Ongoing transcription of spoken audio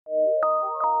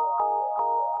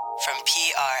from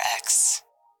PRX.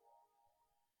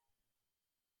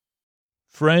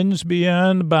 Friends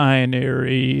beyond the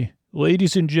binary,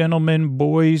 ladies and gentlemen,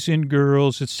 boys and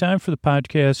girls, it's time for the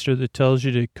podcaster that tells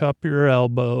you to cup your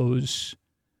elbows,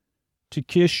 to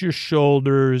kiss your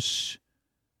shoulders.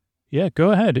 Yeah,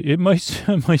 go ahead. It might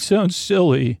sound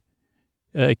silly,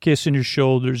 kissing your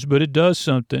shoulders, but it does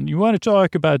something. You want to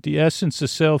talk about the essence of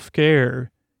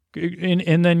self-care,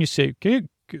 and then you say,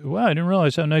 wow, I didn't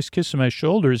realize how nice kissing my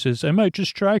shoulders is. I might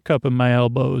just try cupping my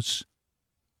elbows.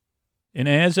 And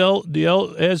as Sir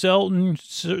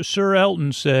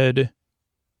Elton said,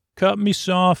 cup me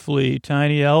softly,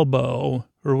 tiny elbow,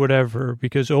 or whatever,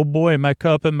 because, oh boy, am I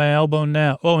cupping my elbow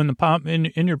now. Oh, in the palm,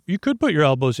 you could put your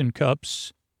elbows in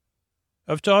cups.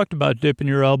 I've talked about dipping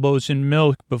your elbows in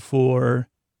milk before,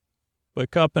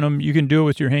 but cupping them, you can do it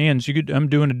with your hands. I'm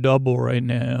doing a double right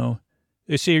now.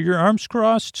 They say, are your arms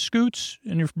crossed, Scoots,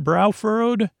 and your brow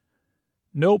furrowed?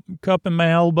 Nope, cupping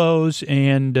my elbows,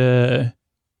 and,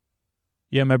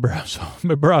 yeah, my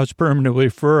brow's permanently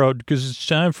furrowed because it's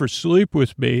time for Sleep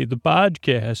With Me, the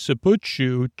podcast that puts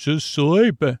you to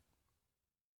sleep.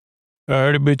 All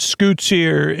right, but Scoots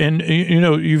here, and,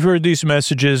 you've heard these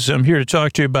messages. I'm here to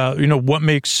talk to you about, what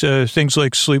makes things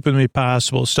like Sleep With Me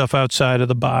possible, stuff outside of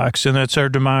the box, and that's our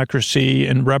democracy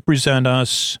and represent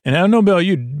us. And I don't know about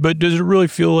you, but does it really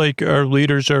feel like our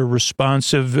leaders are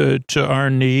responsive to our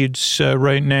needs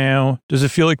right now? Does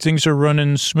it feel like things are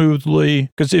running smoothly?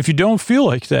 Because if you don't feel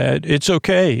like that, it's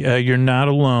okay. You're not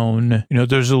alone.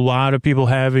 There's a lot of people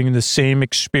having the same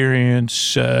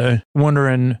experience,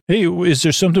 wondering, hey, is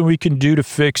there something we can do to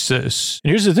fix this? And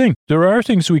here's the thing. There are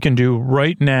things we can do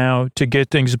right now to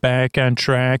get things back on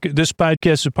track. This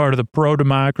podcast is part of the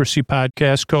Pro-Democracy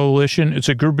Podcast Coalition. It's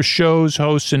a group of shows,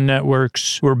 hosts, and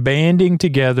networks who are banding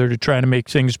together to try to make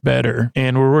things better.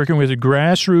 And we're working with a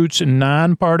grassroots and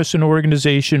nonpartisan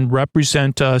organization,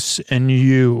 Represent Us and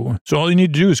You. So all you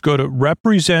need to do is go to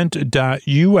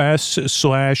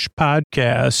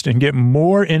represent.us/podcast and get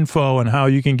more info on how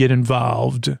you can get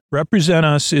involved. Represent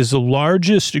Us is the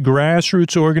largest grassroots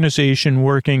organization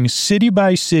working city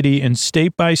by city and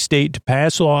state by state to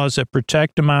pass laws that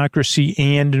protect democracy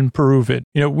and improve it.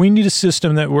 We need a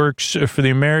system that works for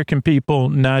the American people,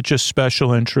 not just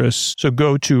special interests. So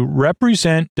go to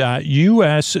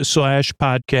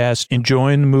represent.us/podcast and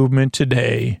join the movement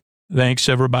today. Thanks,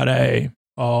 everybody.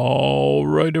 All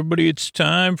right, everybody, it's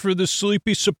time for the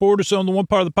Sleepy Supporters on the one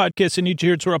part of the podcast I need you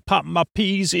here. It's where I pop my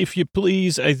peas, if you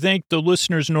please. I thank the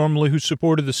listeners normally who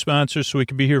supported the sponsors so we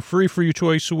can be here free for you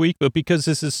twice a week. But because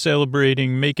this is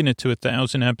celebrating making it to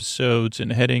 1,000 episodes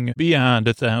and heading beyond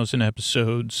 1,000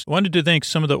 episodes, I wanted to thank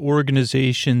some of the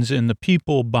organizations and the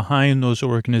people behind those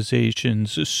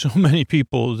organizations. So many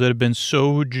people that have been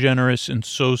so generous and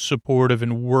so supportive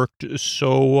and worked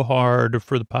so hard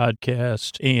for the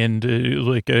podcast. And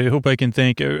I hope I can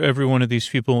thank every one of these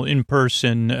people in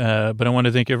person, but I want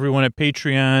to thank everyone at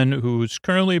Patreon who's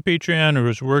currently a Patreon or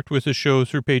has worked with the show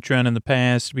through Patreon in the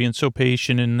past, being so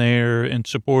patient in there and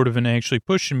supportive and actually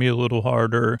pushing me a little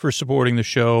harder for supporting the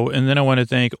show. And then I want to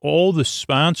thank all the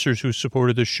sponsors who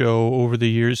supported the show over the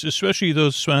years, especially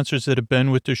those sponsors that have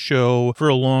been with the show for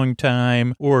a long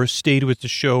time or stayed with the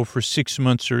show for 6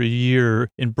 months or a year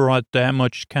and brought that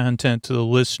much content to the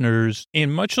listeners.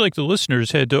 And much like the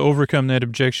listeners had to overcome that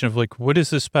objection of what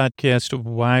is this podcast?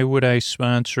 Why would I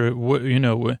sponsor it? What,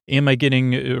 am I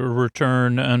getting a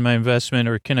return on my investment,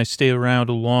 or can I stay around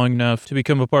long enough to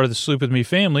become a part of the Sleep With Me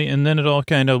family? And then it all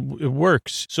kind of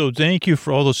works. So thank you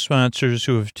for all the sponsors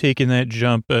who have taken that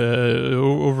jump,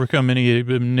 overcome any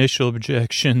initial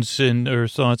objections or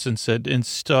thoughts and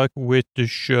stuck with the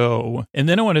show. And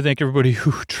then I want to thank everybody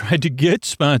who tried to get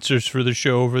sponsors for the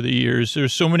show over the years.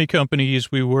 There's so many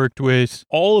companies we worked with.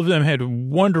 All of them had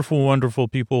wonderful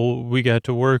people we got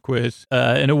to work with.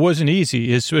 And it wasn't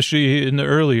easy, especially in the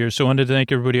earlier. So I wanted to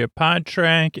thank everybody at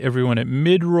PodTrack, everyone at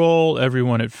Midroll,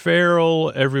 everyone at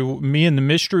Feral, me and the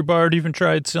Mystery Bard even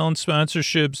tried selling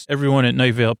sponsorships, everyone at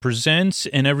Night Vale Presents,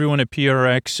 and everyone at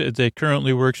PRX that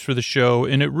currently works for the show.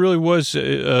 And it really was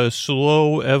a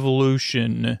slow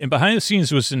evolution. And behind the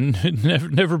scenes was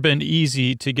never been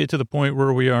easy to get to the point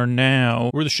where we are now,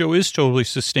 where the show is totally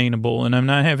sustainable and I'm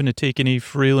not having to take any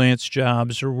freelance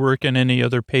jobs or work on any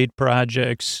other paid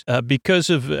projects because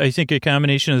of, I think, a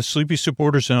combination of the Sleepy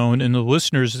Supporter Zone and the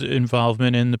listeners'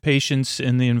 involvement and the patience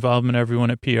and the involvement of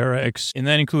everyone at PRX. And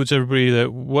that includes everybody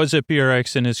that was at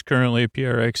PRX and is currently at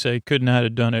PRX. I could not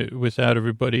have done it without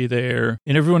everybody there.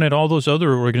 And everyone at all those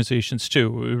other organizations, too.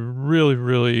 Really,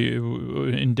 really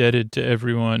indebted to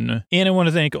everyone. And I want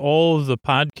to thank all of the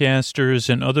podcasters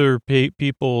and other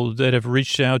people that have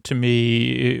reached out to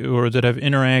me or that I've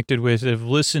interacted with, have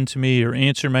listened to me or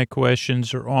answered my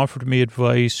questions or offered me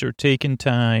advice or taken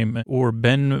time or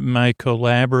been my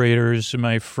collaborators,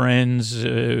 my friends.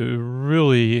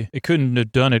 Really, I couldn't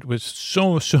have done it with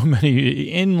so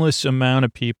many, endless amount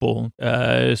of people.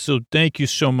 So thank you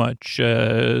so much.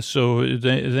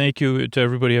 Thank you to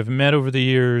everybody I've met over the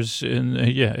years. And I'm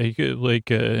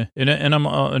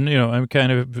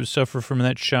kind of suffer from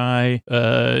that shy,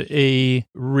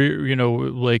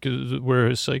 where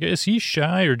it's like, is he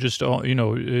shy or just all,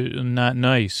 not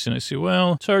nice? And I say,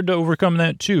 well, it's hard to overcome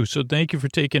that too. So thank you for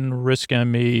taking a risk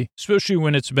on me, especially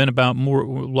when it's been about more.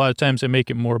 A lot of times I make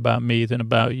it more about me than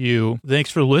about you.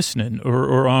 Thanks for listening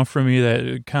or offering me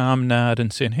that calm nod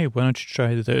and saying, hey, why don't you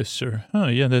try this? Or, oh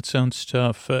yeah, that sounds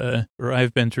tough. Or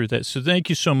I've been through that. So thank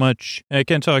you so much. I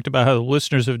kind of talked about how the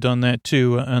listeners have done that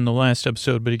too on the last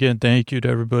episode. But again, thank you to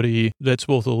everybody that's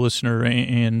both a listener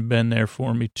and been there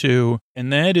for me too.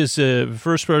 And that is the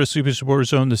first part of Sleepy Supporter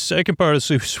Zone. The second part of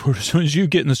Sleepy Supporter Zone is you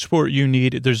getting the support you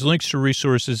need. There's links to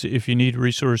resources if you need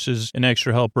resources and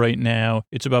extra help right now.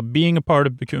 It's about being a part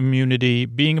of the community,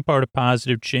 being a part of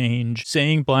positive change,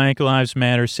 saying Black Lives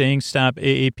Matter, saying stop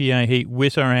AAPI hate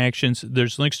with our actions.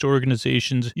 There's links to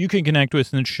organizations you can connect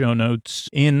with in the show notes.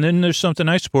 And then there's something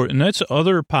I support, and that's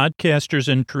other podcasters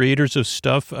and creators of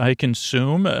stuff I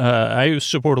consume. I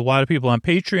support a lot of people on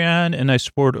Patreon, and I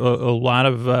support a lot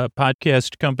of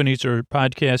podcast companies or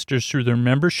podcasters through their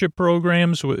membership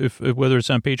programs, whether it's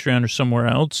on Patreon or somewhere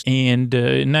else. And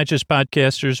not just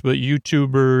podcasters, but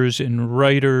YouTubers and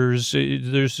writers.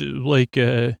 There's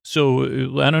so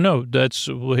I don't know. That's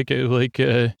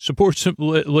support.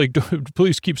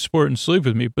 Please keep supporting Sleep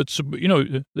With Me. But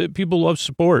people love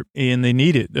support and they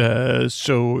need it.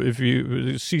 So if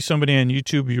you see somebody on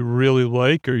YouTube you really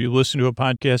like, or you listen to a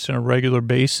podcast on a regular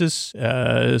basis,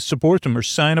 support them or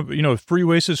sign up. Free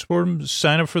ways to support them.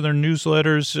 Sign up for their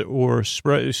newsletters or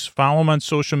follow them on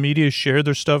social media, share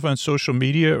their stuff on social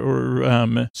media,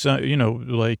 or,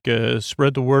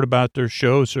 spread the word about their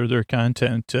shows or their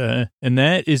content. And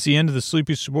that is the end of the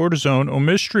Sleepy Supporter Zone. Oh,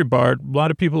 Mystery Bard, a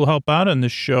lot of people help out on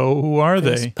this show. Who are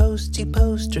they? Posty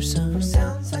poster son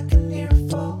sounds like an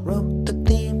earful. Wrote the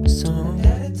theme song.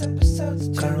 Edits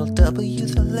episodes. Carl W.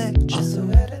 the legend. Also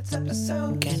edits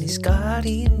episodes. Kenny,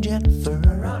 Scotty, and Jennifer.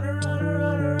 Runner.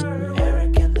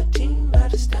 Eric and the team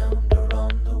at Astound or on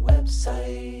the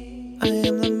website. I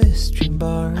am the Mystery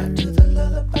Bard. I do the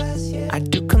lullabies, yeah. I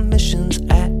do commissions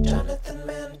at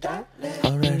JonathanMann.net.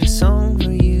 I'll write a song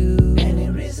for you. Any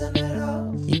reason at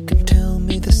all. You can tell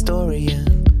me the story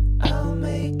and I'll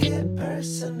make it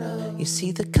personal. You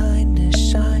see the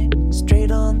kindness shine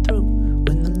straight on through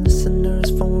when the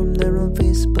listeners form their own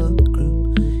Facebook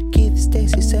group. Keith,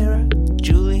 Stacy, Sarah,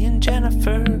 Julie, and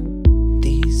Jennifer.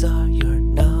 These are your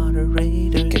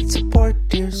moderators. Get support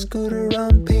dear Scooter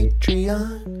on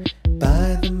Patreon.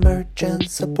 Buy the merch and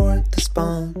support the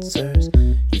sponsors.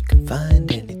 You can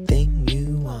find anything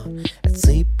you want at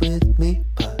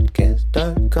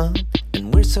sleepwithmepodcast.com.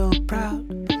 And we're so proud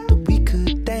that we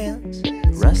could dance.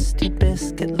 Rusty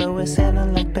Biscuit, Lois, Anna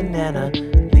like banana.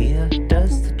 Leah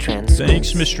does the transcripts.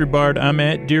 Thanks, Mystery Bard. I'm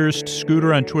at Dearest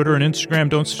Scooter on Twitter and Instagram.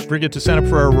 Don't forget to sign up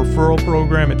for our referral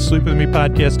program at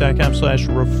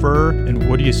sleepwithmepodcast.com/refer. And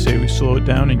what do you say we slow it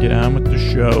down and get on with the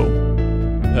show?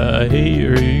 Hey,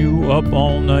 are you up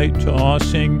all night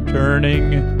tossing,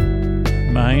 turning,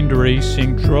 mind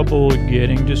racing, trouble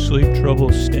getting to sleep,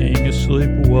 trouble staying asleep?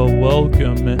 Well,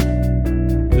 welcome.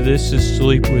 This is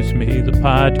Sleep With Me, the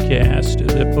podcast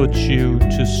that puts you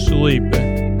to sleep.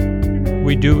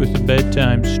 We do it with a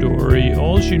bedtime story.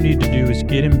 All you need to do is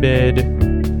get in bed,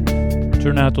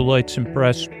 turn out the lights, and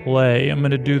press play. I'm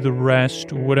going to do the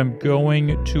rest. What I'm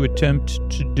going to attempt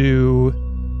to do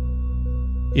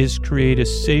is create a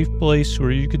safe place where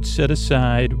you could set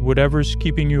aside whatever's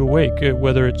keeping you awake,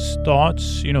 whether it's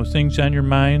thoughts, things on your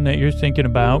mind that you're thinking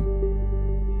about.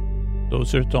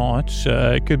 Those are thoughts.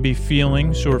 It could be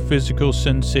feelings or physical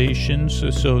sensations.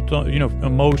 So,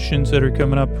 emotions that are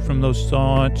coming up from those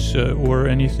thoughts or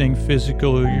anything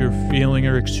physical you're feeling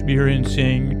or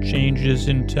experiencing, changes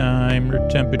in time or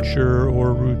temperature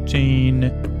or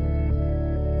routine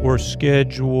or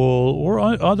schedule or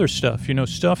other stuff,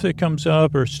 stuff that comes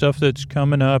up or stuff that's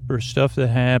coming up or stuff that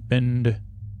happened.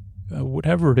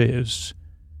 whatever it is.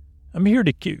 I'm here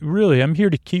to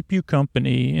keep you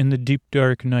company in the deep,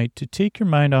 dark night, to take your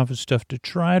mind off of stuff, to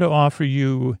try to offer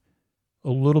you a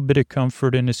little bit of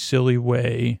comfort in a silly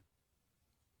way.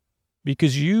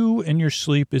 Because you and your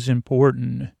sleep is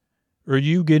important, or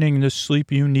you getting the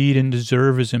sleep you need and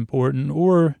deserve is important,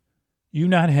 or you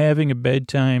not having a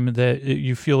bedtime that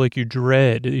you feel like you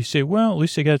dread. You say, well, at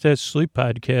least I got that sleep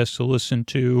podcast to listen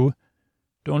to.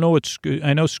 Don't know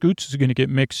I know Scoots is going to get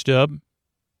mixed up.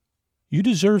 You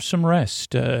deserve some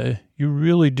rest. You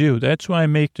really do. That's why I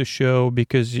make the show,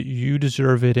 because you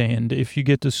deserve it. And if you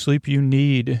get the sleep you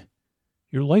need,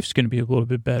 your life's going to be a little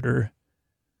bit better.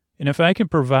 And if I can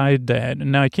provide that,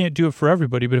 and now I can't do it for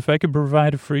everybody, but if I can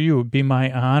provide it for you, it would be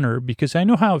my honor, because I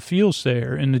know how it feels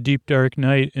there in the deep, dark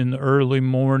night, in the early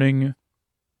morning,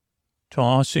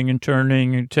 tossing and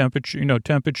turning,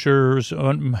 temperatures.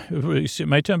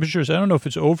 My temperatures, I don't know if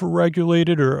it's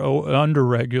overregulated or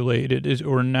underregulated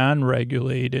or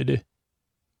non-regulated.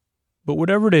 But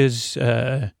whatever it is,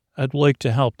 I'd like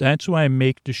to help. That's why I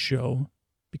make the show,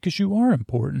 because you are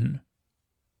important.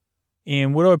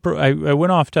 And I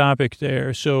went off topic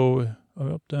there. So,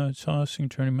 tossing,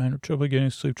 turning, minor trouble getting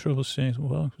sleep, trouble staying.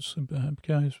 Well, sleep,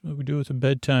 guys, what we do with a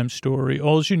bedtime story.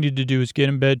 All you need to do is get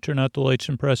in bed, turn out the lights,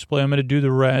 and press play. I'm going to do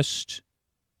the rest.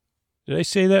 Did I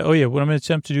say that? Oh, yeah. What I'm going to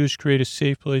attempt to do is create a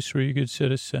safe place where you could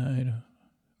set aside.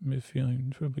 I'm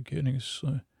feeling trouble getting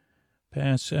sleep.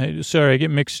 Sorry, I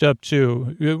get mixed up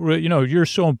too. You're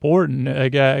so important.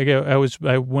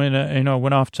 I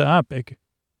went off topic.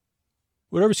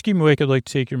 Whatever's keeping me awake, I'd like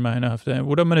to take your mind off that.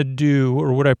 What I'm going to do,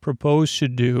 or what I propose to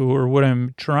do, or what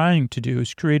I'm trying to do,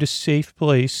 is create a safe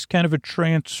place, kind of a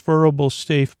transferable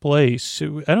safe place.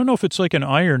 I don't know if it's like an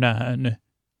iron-on.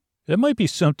 That might be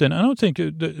something. I don't think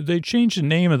they changed the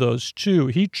name of those too.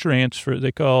 Heat transfer,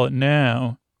 they call it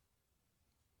now.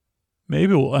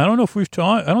 Maybe, I don't know if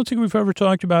I don't think we've ever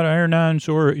talked about iron-ons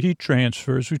or heat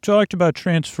transfers. We've talked about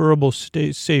transferable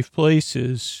safe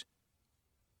places.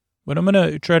 But I'm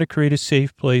going to try to create a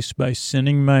safe place by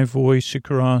sending my voice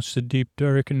across the deep,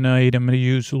 dark night. I'm going to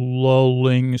use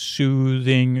lulling,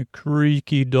 soothing,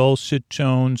 creaky, dulcet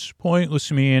tones,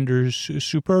 pointless meanders,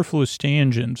 superfluous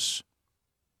tangents,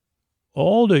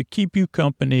 all to keep you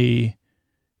company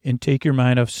and take your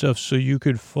mind off stuff so you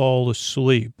could fall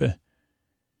asleep.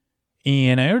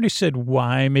 And I already said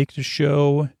why I make the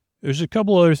show. There's a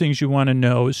couple other things you want to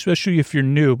know, especially if you're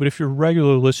new. But if you're a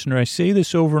regular listener, I say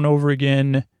this over and over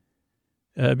again.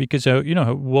 Because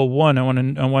one,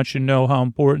 I want you to know how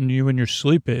important you and your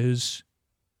sleep is,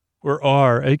 or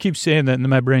are. I keep saying that, and then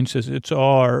my brain says it's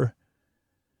are,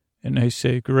 and I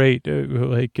say, great.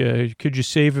 Could you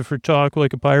save it for Talk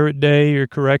Like a Pirate Day? You're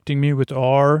correcting me with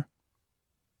are.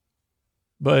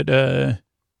 But so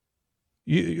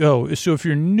if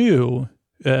you're new,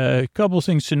 a couple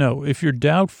things to know. If you're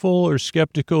doubtful or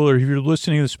skeptical, or if you're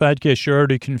listening to this podcast, you're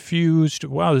already confused.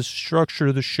 Wow, the structure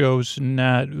of the show's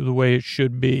not the way it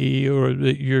should be, or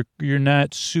that you're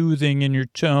not soothing in your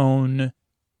tone,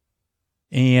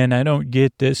 and I don't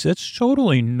get this. That's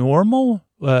totally normal.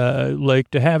 To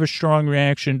have a strong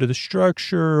reaction to the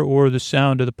structure or the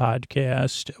sound of the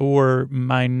podcast or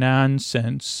my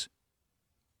nonsense,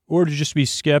 or to just be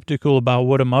skeptical about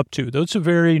what I'm up to. That's a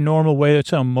very normal way. That's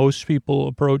how most people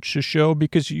approach the show,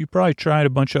 because you probably tried a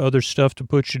bunch of other stuff to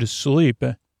put you to sleep.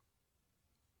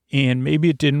 And maybe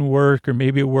it didn't work, or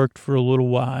maybe it worked for a little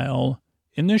while.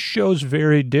 And this show's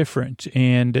very different.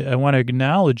 And I want to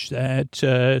acknowledge that,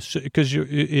 because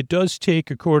it does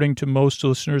take, according to most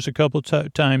listeners, a couple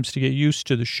times to get used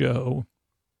to the show.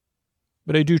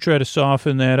 But I do try to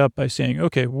soften that up by saying,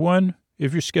 okay, one,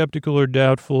 if you're skeptical or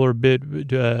doubtful or a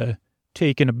bit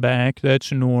taken aback,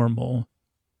 that's normal.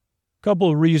 A couple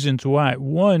of reasons why.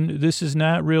 One, this is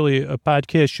not really a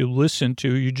podcast you listen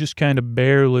to. You just kind of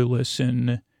barely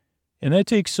listen. And that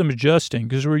takes some adjusting,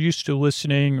 because we're used to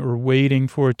listening or waiting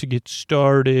for it to get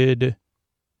started,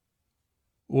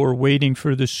 or waiting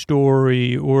for the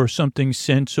story or something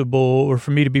sensible, or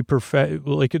for me to be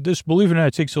like this. Believe it or not,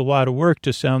 it takes a lot of work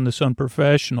to sound this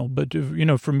unprofessional, but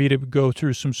for me to go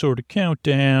through some sort of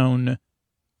countdown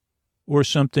or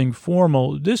something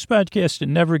formal. This podcast, it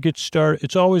never gets started.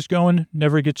 It's always going,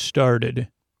 never gets started.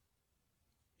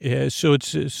 Yeah, so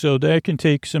that can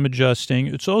take some adjusting.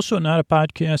 It's also not a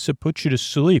podcast that puts you to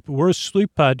sleep. We're a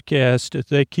sleep podcast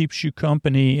that keeps you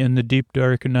company in the deep,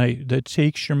 dark night, that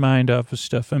takes your mind off of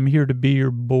stuff. I'm here to be your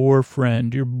bore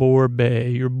friend, your bore bae,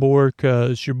 your bore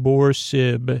cuz, your bore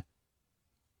sib,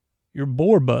 your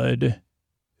bore bud,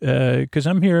 because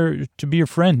I'm here to be your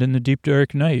friend in the deep,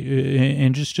 dark night,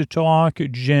 and just to talk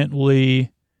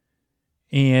gently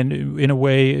And in a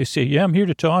way, I say, yeah, I'm here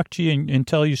to talk to you and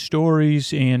tell you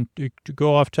stories and to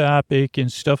go off topic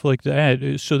and stuff like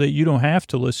that so that you don't have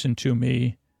to listen to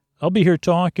me. I'll be here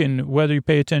talking whether you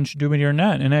pay attention to me or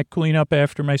not, and I clean up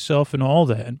after myself and all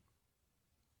that.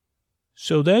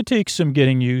 So that takes some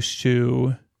getting used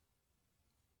to.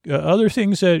 Other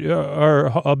things that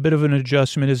are a bit of an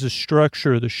adjustment is the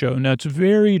structure of the show. Now, it's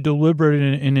very deliberate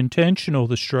and intentional,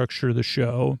 the structure of the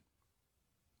show,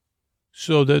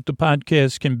 so that the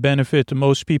podcast can benefit the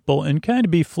most people and kind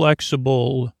of be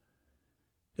flexible.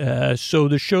 So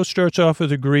the show starts off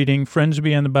with a greeting, friends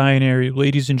beyond the binary,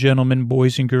 ladies and gentlemen,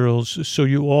 boys and girls, so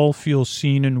you all feel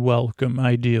seen and welcome,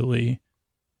 ideally.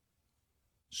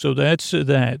 So that's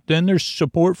that. Then there's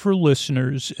support for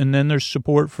listeners, and then there's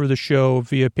support for the show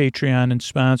via Patreon and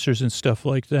sponsors and stuff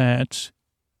like that.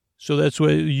 So that's why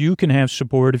you can have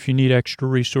support if you need extra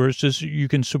resources. You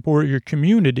can support your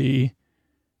community.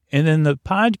 And then the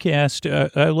podcast,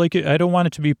 I like it. I don't want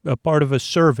it to be a part of a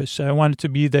service. I want it to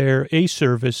be a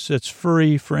service that's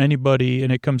free for anybody,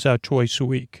 and it comes out twice a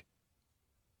week.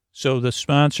 So the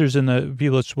sponsors and the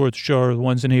people that support the show are the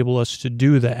ones that enable us to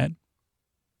do that.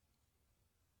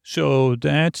 So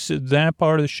that's that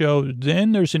part of the show.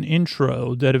 Then there's an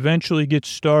intro that eventually gets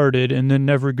started and then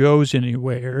never goes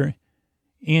anywhere.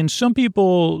 And some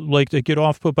people, like, that get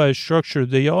off-put by the structure,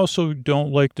 they also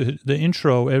don't like the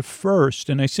intro at first.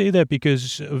 And I say that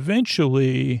because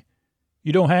eventually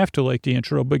you don't have to like the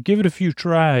intro, but give it a few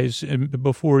tries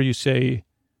before you say,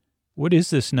 what is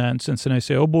this nonsense? And I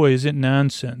say, oh boy, is it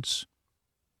nonsense?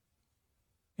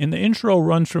 And the intro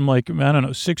runs from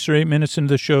 6 or 8 minutes into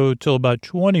the show till about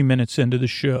 20 minutes into the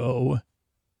show.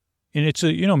 And it's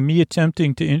me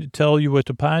attempting to tell you what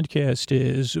the podcast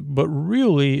is, but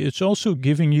really it's also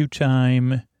giving you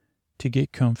time to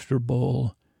get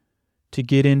comfortable, to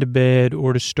get into bed,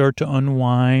 or to start to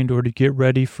unwind, or to get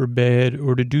ready for bed,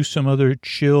 or to do some other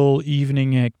chill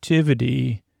evening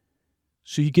activity.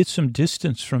 So you get some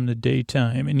distance from the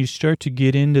daytime and you start to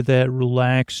get into that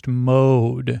relaxed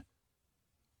mode.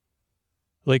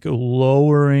 Like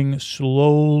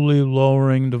slowly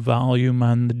lowering the volume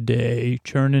on the day,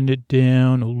 turning it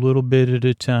down a little bit at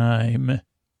a time.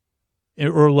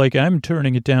 Or like I'm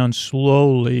turning it down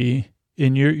slowly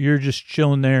and you're just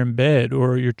chilling there in bed,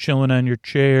 or you're chilling on your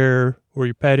chair, or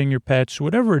you're petting your pets,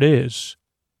 whatever it is.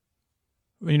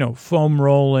 Foam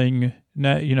rolling,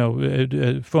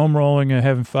 foam rolling I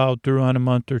haven't followed through on a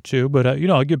month or two, but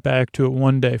I'll get back to it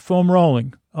one day. Foam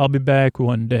rolling, I'll be back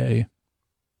one day.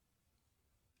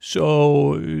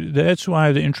 So that's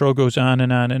why the intro goes on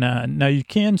and on and on. Now, you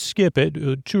can skip it.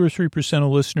 2 or 3% of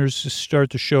listeners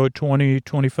start the show at 20,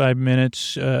 25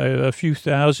 minutes. A few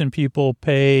thousand people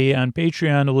pay on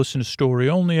Patreon to listen to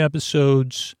story-only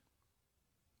episodes.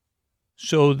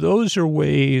 So those are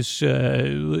ways,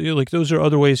 those are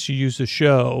other ways to use the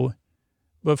show.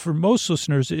 But for most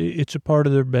listeners, it's a part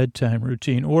of their bedtime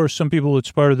routine. Or some people,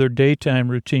 it's part of their daytime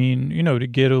routine, to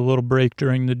get a little break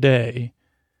during the day.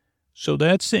 So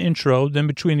that's the intro. Then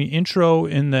between the intro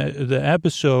and the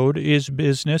episode is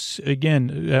business.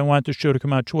 Again, I want the show to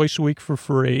come out twice a week for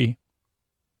free.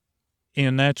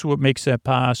 And that's what makes that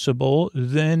possible.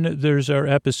 Then there's our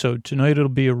episode. Tonight it'll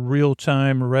be a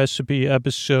real-time recipe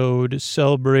episode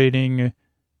celebrating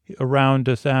around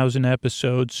 1,000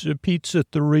 episodes. Pizza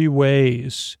 3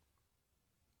 ways.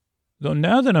 Though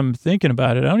now that I'm thinking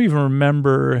about it, I don't even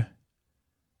remember...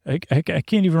 I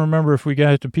can't even remember if we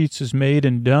got the pizzas made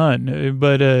and done,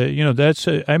 but,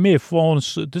 I may have fallen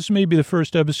asleep. This may be the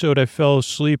first episode I fell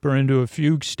asleep or into a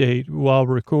fugue state while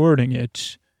recording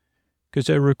it, because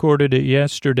I recorded it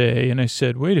yesterday, and I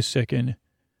said, wait a second,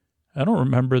 I don't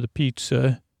remember the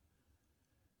pizza.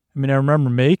 I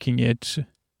remember making it,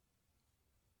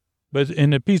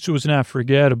 and the pizza was not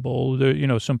forgettable.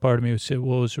 Some part of me would say,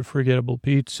 well, it was a forgettable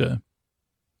pizza.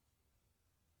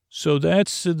 So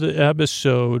that's the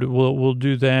episode. We'll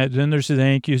do that. Then there's the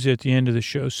thank yous at the end of the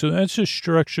show. So that's the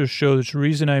structure of the show. That's the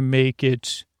reason I make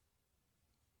it.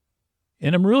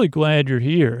 And I'm really glad you're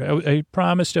here. I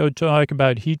promised I would talk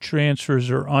about heat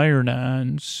transfers or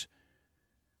iron-ons.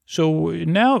 So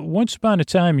now, once upon a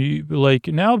time, I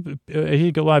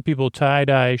think a lot of people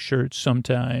tie-dye shirts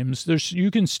sometimes. You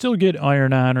can still get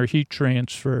iron-on or heat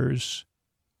transfers.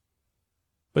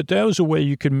 But that was a way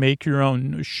you could make your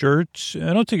own shirts.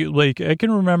 I don't think I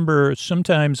can remember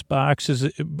sometimes boxes.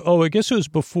 I guess it was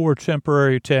before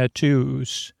temporary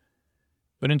tattoos.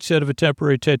 But instead of a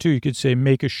temporary tattoo, you could say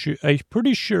make a shirt. I'm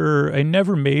pretty sure I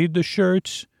never made the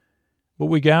shirts, but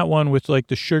we got one with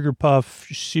the Sugar Puff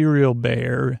cereal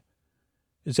bear.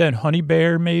 Is that Honey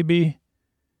Bear maybe?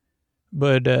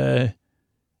 But I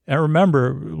I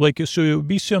remember, like, so it would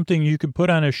be something you could put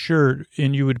on a shirt,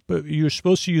 and you were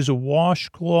supposed to use a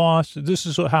washcloth. This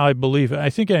is how I believe it. I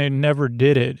think I never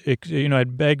did it. You know,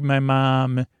 I'd beg my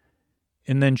mom,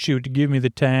 and then she would give me the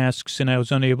tasks, and I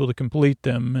was unable to complete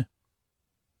them.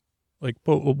 Like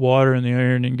put water in the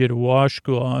iron and get a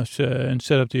washcloth and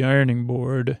set up the ironing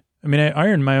board. I mean, I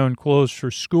ironed my own clothes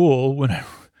for school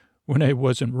when I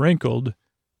wasn't wrinkled.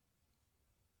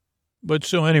 But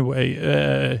so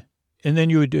anyway, and then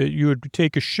you would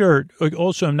take a shirt.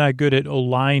 Also, I'm not good at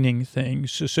aligning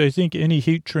things. So I think any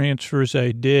heat transfers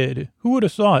I did, who would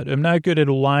have thought? I'm not good at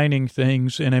aligning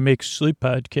things, and I make a sleep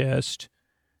podcast.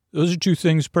 Those are two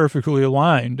things perfectly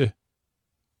aligned.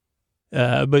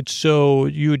 But so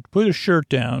you would put a shirt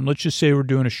down. Let's just say we're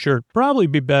doing a shirt. Probably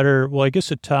be better. Well, I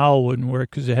guess a towel wouldn't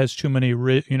work because it has too many,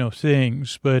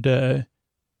 things. But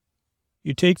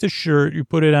you take the shirt, you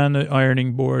put it on the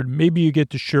ironing board. Maybe you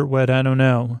get the shirt wet. I don't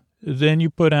know. Then you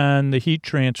put on the heat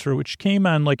transfer, which came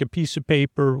on like a piece of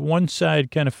paper. One side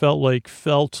kind of felt like,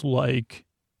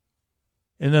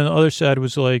 and then the other side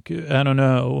was like, I don't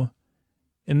know.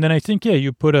 And then I think,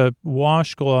 you put a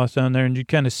washcloth on there and you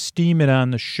kind of steam it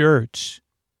on the shirts.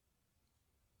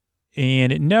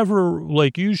 And it never,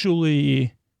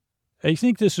 usually, I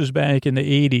think this was back in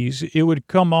the 80s, it would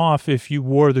come off if you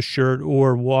wore the shirt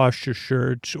or washed your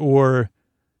shirts or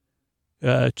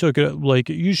took it,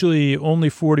 usually only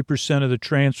 40% of the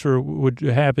transfer would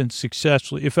happen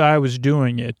successfully if I was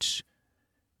doing it.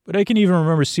 But I can even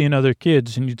remember seeing other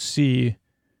kids and you'd see,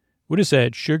 what is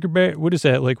that, Sugar Bear? What is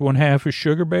that, like one half of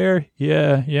Sugar Bear?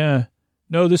 Yeah.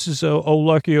 No, this is Oh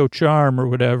Lucky Oh Charm or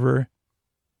whatever.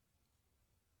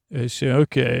 I say,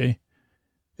 okay.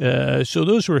 So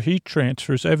those were heat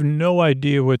transfers. I have no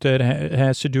idea what that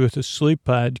has to do with the sleep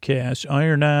podcast.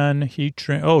 Iron on,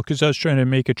 because I was trying to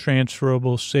make a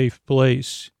transferable, safe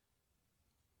place.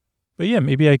 But yeah,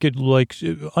 maybe I could,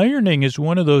 ironing is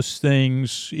one of those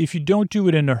things, if you don't do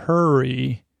it in a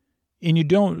hurry, and you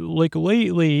don't,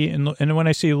 lately, and when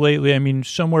I say lately, I mean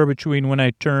somewhere between when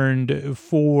I turned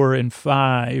 4 and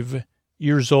 5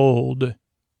 years old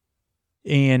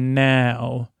and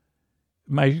now,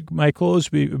 my clothes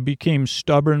became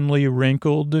stubbornly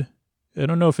wrinkled. I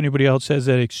don't know if anybody else has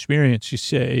that experience. You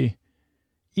say,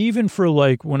 even for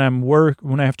when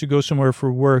I have to go somewhere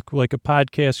for work, like a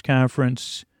podcast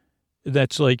conference,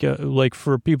 that's like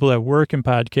for people that work in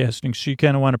podcasting. So you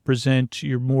kind of want to present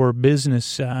your more business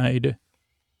side,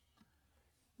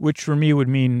 which for me would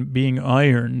mean being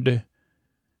ironed.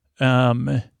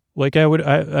 I'm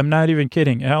not even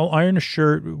kidding. I'll iron a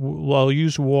shirt. I'll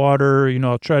use water.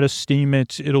 I'll try to steam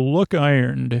it. It'll look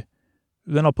ironed.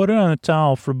 Then I'll put it on a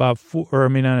towel for about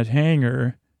on a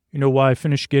hanger, while I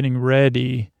finish getting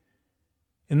ready.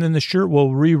 And then the shirt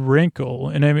will re-wrinkle.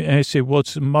 And I say, well,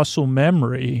 it's muscle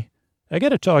memory. I got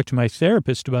to talk to my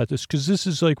therapist about this because this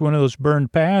is like one of those burned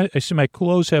I say my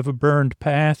clothes have a burned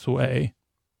pathway.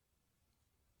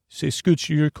 Say, Scooch,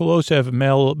 your clothes have a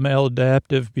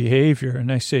maladaptive behavior.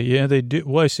 And I say, yeah, they do.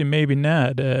 Well, I say, maybe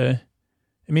not.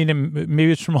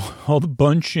 Maybe it's from all the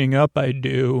bunching up I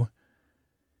do.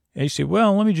 And you say,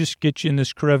 well, let me just get you in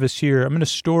this crevice here. I'm going to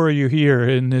store you here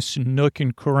in this nook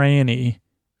and cranny,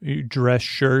 dress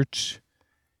shirts.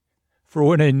 For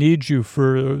when I need you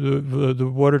for the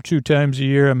 1 or 2 times a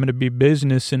year, I'm going to be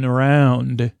businessing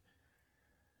around.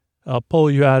 I'll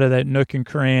pull you out of that nook and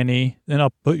cranny. Then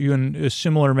I'll put you in a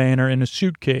similar manner in a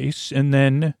suitcase, and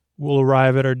then we'll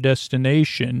arrive at our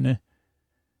destination.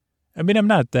 I'm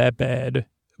not that bad,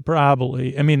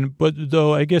 probably. But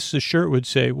though I guess the shirt would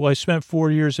say, well, I spent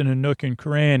 4 years in a nook and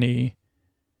cranny.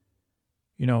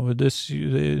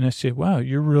 And I say, wow,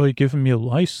 you're really giving me a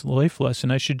life lesson.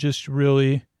 I should just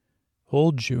really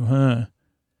hold you, huh?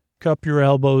 Cup your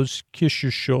elbows, kiss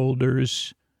your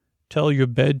shoulders, tell you a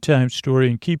bedtime story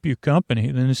and keep you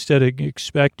company, then instead of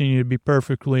expecting you to be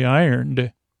perfectly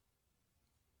ironed.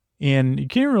 And you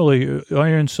can't really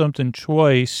iron something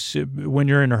twice when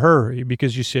you're in a hurry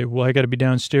because you say, well, I got to be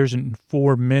downstairs in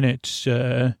 4 minutes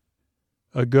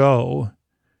ago.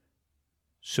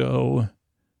 So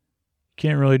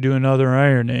can't really do another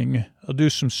ironing. I'll do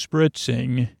some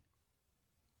spritzing.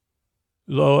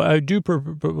 Though I do,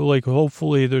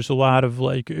 hopefully there's a lot of,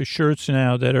 shirts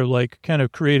now that are, kind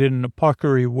of created in a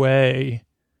puckery way.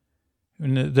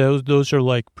 And those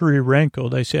are,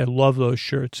 pre-wrinkled. I say I love those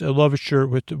shirts. I love a shirt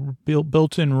with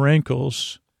built-in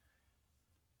wrinkles.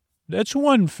 That's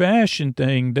one fashion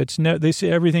thing they say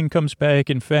everything comes back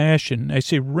in fashion. I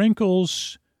say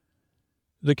wrinkles,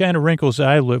 the kind of wrinkles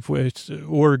I live with,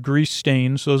 or grease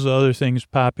stains, those are other things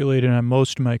populated on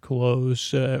most of my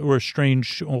clothes, or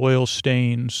strange oil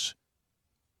stains.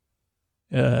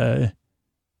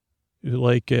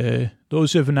 Like,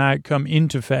 those have not come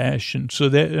into fashion. So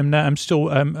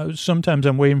that sometimes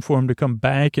I'm waiting for them to come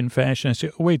back in fashion. I say,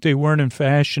 oh, wait, they weren't in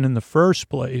fashion in the first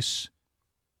place.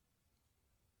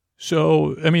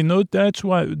 So, I mean, that's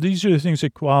why these are the things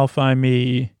that qualify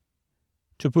me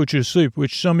to put you to sleep,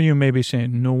 which some of you may be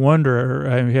saying, no wonder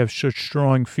I have such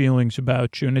strong feelings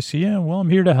about you. And I say, yeah, well,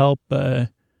 I'm here to help.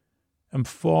 I'm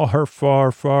far,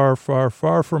 far, far, far,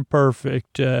 far from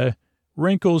perfect.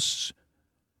 Wrinkles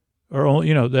are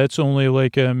only, that's only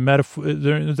like a metaphor.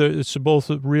 It's both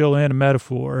real and a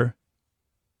metaphor.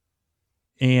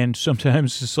 And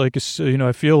sometimes it's like,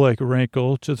 I feel like a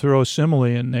wrinkle, to throw a simile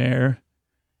in there.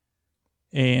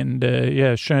 And,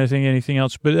 I was trying to think of anything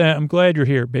else. But I'm glad you're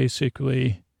here,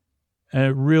 basically. I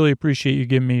really appreciate you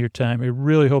giving me your time. I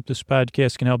really hope this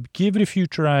podcast can help. Give it a few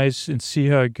tries and see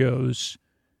how it goes.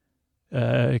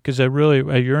 Because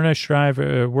you're a nice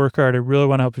driver, work hard. I really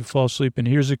want to help you fall asleep. And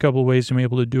here's a couple of ways I'm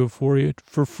able to do it for you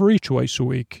for free twice a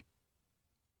week.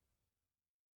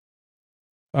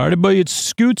 All right, everybody, it's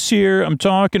Scoots here. I'm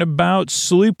talking about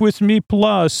Sleep With Me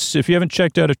Plus. If you haven't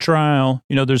checked out a trial,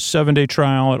 there's a 7-day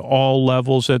trial at all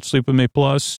levels at Sleep With Me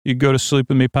Plus. You go to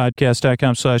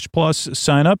sleepwithmepodcast.com/plus,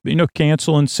 sign up,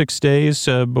 cancel in 6 days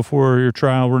before your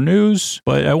trial renews.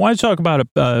 But I want to talk about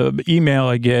an email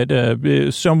I get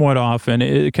somewhat often.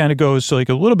 It kind of goes like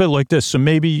a little bit like this, so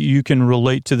maybe you can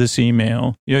relate to this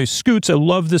email. Scoots, I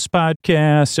love this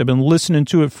podcast. I've been listening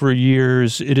to it for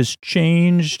years. It has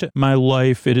changed my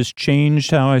life. It has changed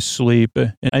how I sleep.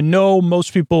 And I know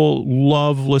most people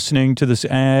love listening to this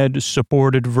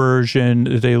ad-supported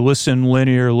version. They listen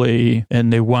linearly,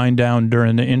 and they wind down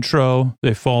during the intro.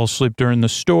 They fall asleep during the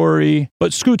story.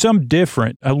 But Scoots, I'm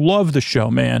different. I love the show,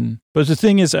 man. But the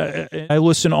thing is, I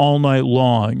listen all night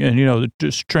long, and,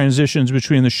 just transitions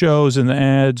between the shows and the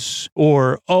ads,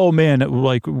 or, oh man,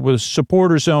 like with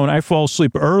Supporter Zone, I fall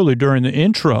asleep early during the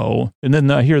intro, and then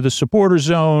I hear the Supporter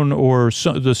Zone or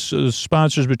the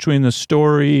sponsors between the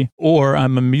story, or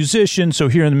I'm a musician, so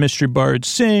hearing the Mystery Bard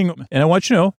sing, and I want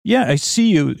you to know, yeah, I see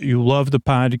you. You love the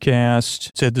podcast.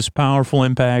 It's had this powerful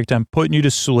impact. I'm putting you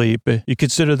to sleep. You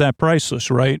consider that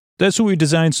priceless, right? That's what we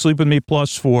designed Sleep With Me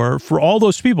Plus for all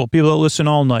those people that listen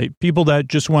all night, people that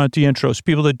just want the intros,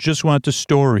 people that just want the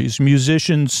stories,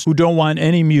 musicians who don't want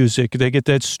any music, they get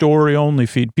that story-only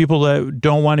feed, people that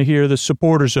don't want to hear the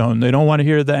Supporter Zone, they don't want to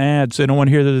hear the ads, they don't want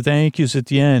to hear the thank yous at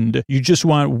the end. You just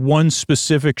want one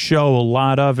specific show, a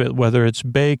lot of it, whether it's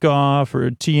Bake Off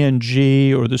or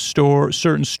TNG or the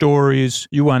certain stories.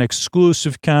 You want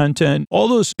exclusive content. All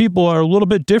those people are a little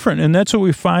bit different, and that's what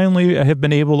we finally have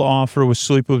been able to offer with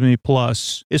Sleep With Me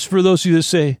Plus. It's for those of you that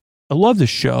say, I love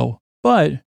this show,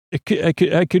 but I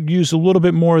could use a little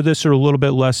bit more of this or a little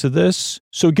bit less of this.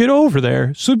 So get over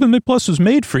there. Sleep With Me Plus was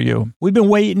made for you. We've been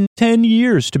waiting 10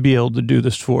 years to be able to do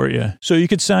this for you. So you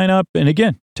could sign up and,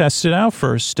 again, test it out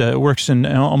first. It works in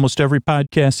almost every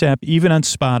podcast app, even on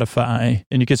Spotify.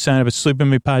 And you can sign up at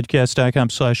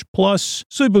sleepwithmepodcast.com/plus,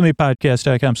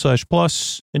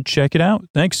 sleepwithmepodcast.com/plus, and check it out.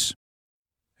 Thanks.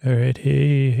 All right.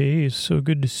 Hey, it's so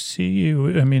good to see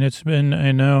you. I mean, it's been,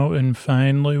 I know, and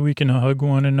finally we can hug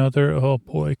one another. Oh,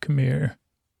 boy, come here.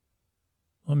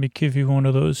 Let me give you one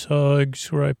of those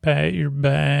hugs where I pat your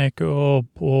back. Oh,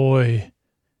 boy.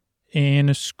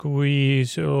 And a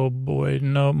squeeze. Oh, boy,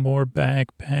 no more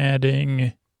back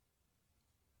patting.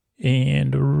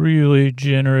 And really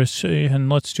generous.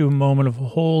 And let's do a moment of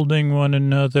holding one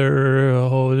another.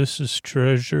 Oh, this is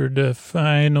treasured.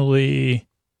 Finally.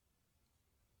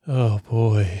 Oh,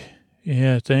 boy.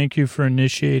 Yeah, thank you for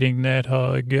initiating that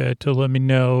hug to let me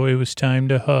know it was time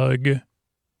to hug. I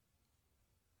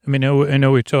mean, I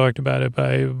know we talked about it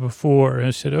before.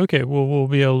 I said, okay, well, we'll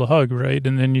be able to hug, right?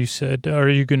 And then you said, are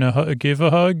you going to give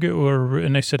a hug?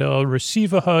 And I said, I'll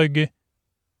receive a hug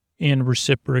and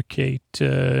reciprocate.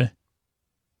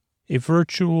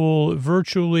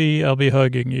 Virtually, I'll be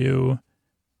hugging you.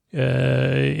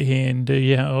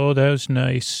 Yeah, oh, that was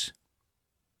nice.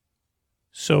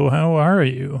 So how are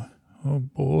you? Oh,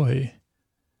 boy.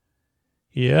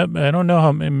 Yep, I don't know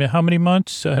how many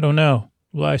months. I don't know.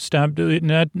 Well, I stopped doing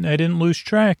that. I didn't lose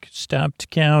track. Stopped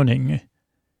counting.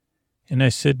 And I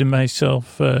said to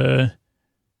myself, yeah,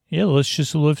 let's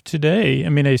just live today. I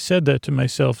mean, I said that to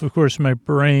myself. Of course, my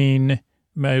brain,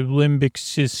 my limbic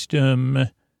system,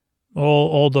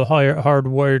 all the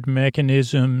hardwired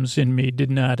mechanisms in me did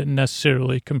not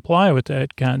necessarily comply with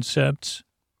that concept.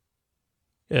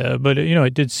 But, I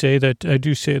did say that, I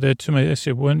do say that to I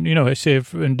say I say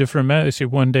in different, I say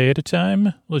 1 day at a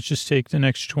time. Let's just take the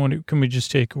next 20, can we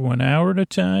just take 1 hour at a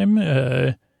time?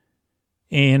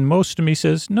 And most of me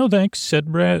says, no, thanks,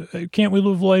 said Brad. Can't we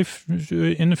live life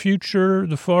in the future,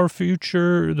 the far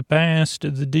future, the past,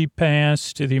 the deep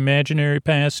past, the imaginary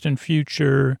past and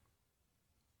future,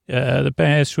 the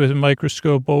past with a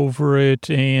microscope over it,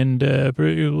 and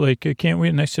can't we?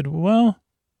 And I said, well,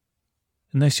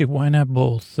 and they said, why not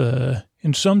both?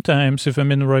 And sometimes if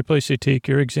I'm in the right place, I take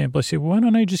your example. I say, why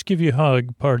don't I just give you a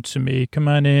hug, parts of me? Come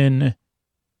on in.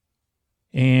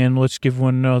 And let's give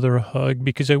one another a hug,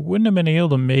 because I wouldn't have been able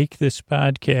to make this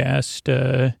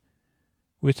podcast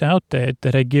without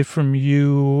that I get from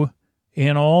you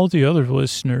and all the other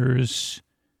listeners.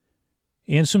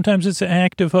 And sometimes it's an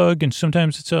active hug, and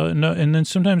sometimes it's and then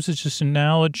sometimes it's just a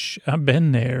knowledge. I've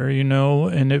been there,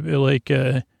 and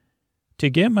to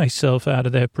get myself out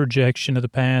of that projection of the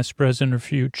past, present, or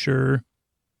future.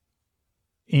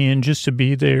 And just to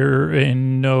be there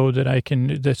and know that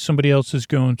that somebody else is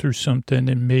going through something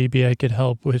and maybe I could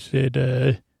help with it.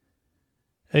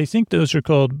 I think those are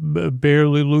called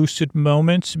barely lucid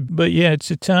moments. But yeah,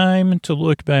 it's a time to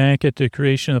look back at the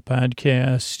creation of the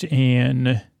podcast,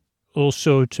 and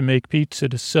also to make pizza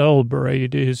to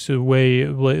celebrate is a way.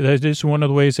 That is one of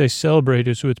the ways I celebrate,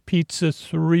 is with pizza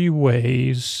 3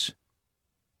 ways.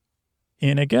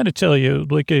 And I got to tell you,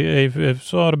 I've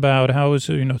thought about how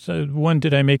one,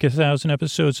 did I make 1,000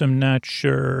 episodes? I'm not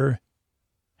sure.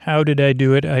 How did I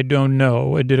do it? I don't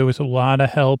know. I did it with a lot of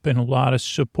help and a lot of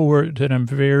support that I'm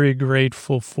very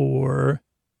grateful for.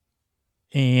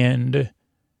 And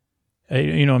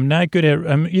I'm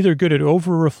either good at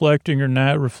over-reflecting or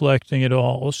not reflecting at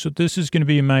all. So this is going to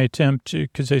be my attempt,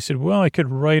 because I said, well, I could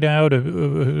write out a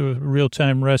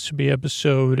real-time recipe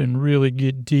episode and really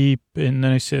get deep. And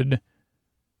then I said,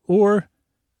 or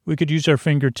we could use our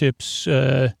fingertips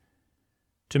to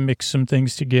mix some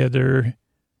things together,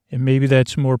 and maybe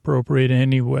that's more appropriate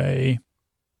anyway.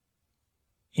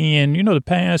 And, the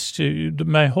past,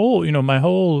 the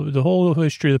whole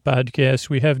history of the podcast,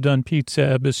 we have done pizza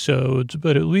episodes,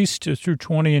 but at least through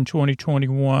 20 and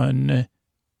 2021.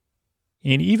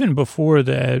 And even before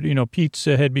that,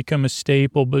 pizza had become a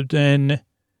staple, but then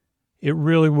it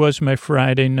really was my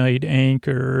Friday night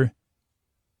anchor.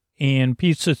 And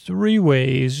Pizza 3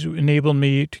 Ways enabled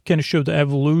me to kind of show the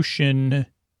evolution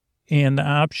and the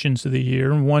options of the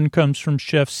year. And one comes from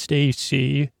Chef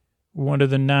Stacy, one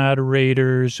of the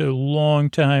narrators, a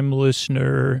longtime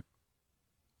listener.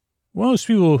 One of those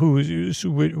people who,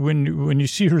 when you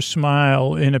see her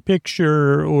smile in a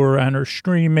picture or on her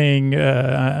streaming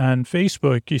on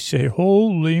Facebook, you say,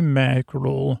 holy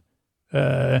mackerel.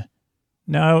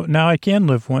 Now I can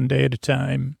live one day at a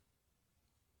time.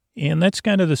 And that's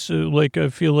kind of I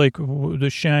feel like the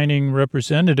shining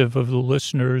representative of the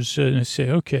listeners, and I say,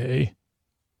 okay,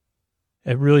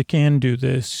 I really can do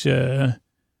this. And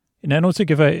I don't think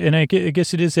I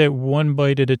guess it is that one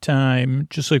bite at a time,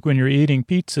 just like when you're eating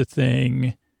pizza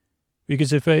thing,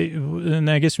 because and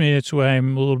I guess maybe that's why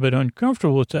I'm a little bit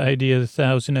uncomfortable with the idea of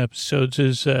 1,000 episodes,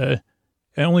 is I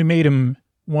only made them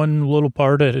one little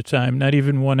part at a time, not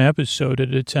even one episode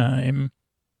at a time.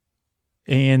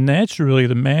 And that's really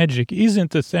the magic. Isn't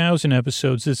the 1,000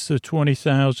 episodes, it's the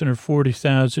 20,000 or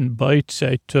 40,000 bites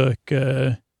I took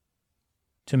to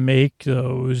make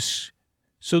those.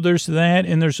 So there's that,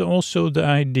 and there's also the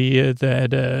idea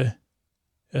that,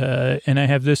 and I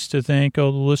have this to thank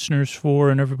all the listeners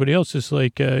for and everybody else, is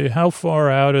how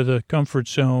far out of the comfort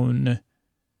zone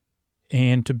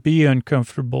and to be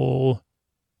uncomfortable.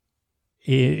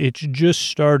 It's just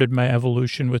started my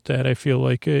evolution with that, I feel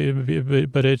like,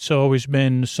 but it's always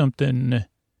been something.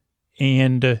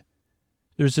 And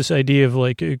there's this idea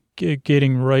of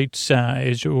getting right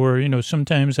size, or,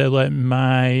 sometimes I let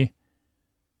my,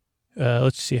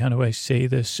 let's see, how do I say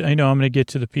this? I know I'm going to get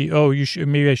to the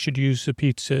maybe I should use the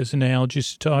pizza as an analogy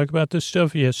to talk about this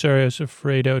stuff. Yeah, sorry, I was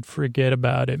afraid I would forget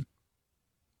about it.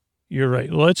 You're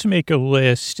right. Let's make a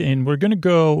list, and we're going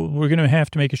to have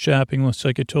to make a shopping list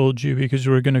like I told you, because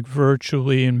we're going to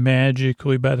virtually and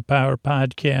magically, by the power of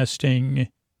podcasting,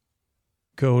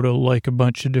 go to a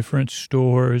bunch of different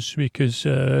stores, because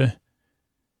not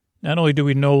only do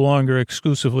we no longer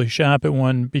exclusively shop at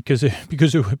one because of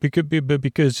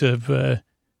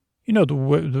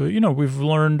we've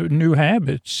learned new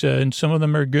habits, and some of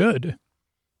them are good.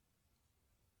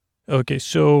 Okay,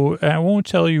 so I won't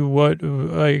tell you what,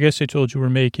 I guess I told you we're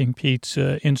making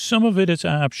pizza, and some of it is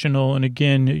optional. And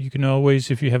again, you can always,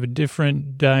 if you have a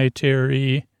different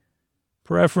dietary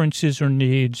preferences or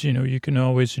needs, you can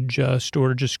always adjust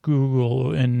or just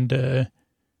Google. And,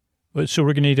 but so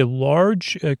we're going to need a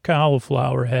large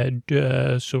cauliflower head.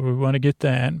 So we want to get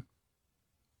that.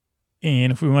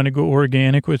 And if we want to go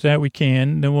organic with that, we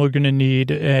can. Then we're going to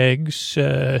need eggs,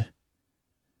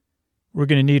 We're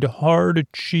going to need hard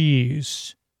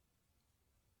cheese.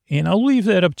 And I'll leave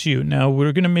that up to you. Now,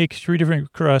 we're going to make 3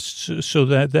 different crusts so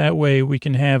that way we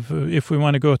can have, if we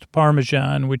want to go with the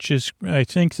Parmesan, which is, I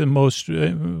think, the most,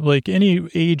 like any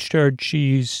aged hard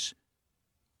cheese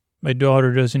my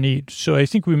daughter doesn't eat. So I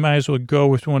think we might as well go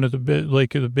with one of the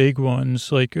big ones,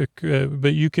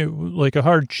 but you can, like a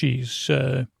hard cheese.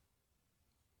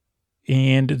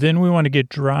 And then we want to get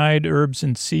dried herbs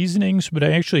and seasonings, but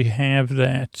I actually have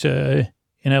that.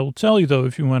 And I will tell you, though,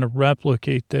 if you want to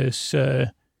replicate this,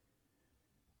 you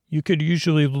could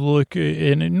usually look,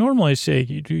 and normally I say,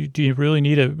 do you really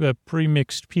need a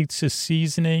pre-mixed pizza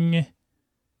seasoning?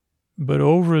 But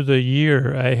over the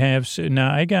year,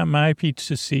 now I got my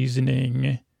pizza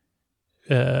seasoning.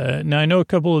 Now I know a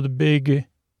couple of the big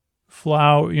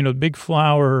flour, big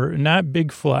flour, not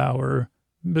big flour,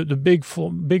 but the big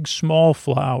small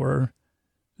flour.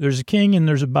 There's a King and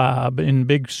there's a Bob in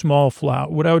big small flour,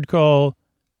 what I would call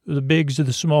the bigs of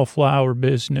the small flour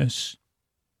business.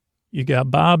 You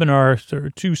got Bob and Arthur,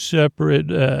 2 separate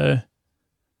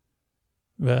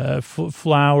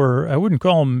flour. I wouldn't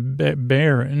call them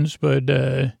barons, but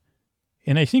and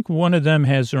I think one of them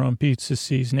has their own pizza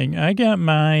seasoning. I got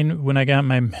mine when I got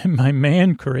my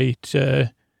Man Crate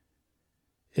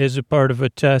as a part of a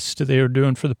test they were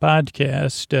doing for the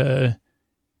podcast,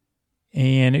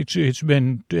 and it's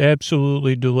been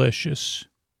absolutely delicious.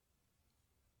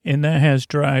 And that has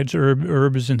dried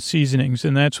herbs and seasonings,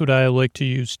 and that's what I like to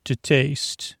use to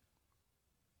taste.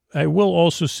 I will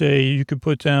also say you could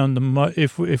put down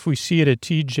if we see it at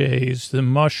TJ's, the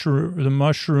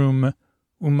mushroom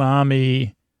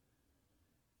umami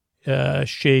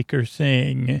shaker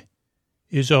thing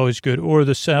is always good, or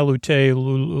the salute, sweet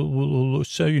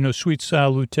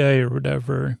salute or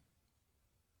whatever.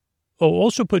 Oh,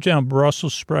 also put down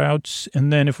Brussels sprouts,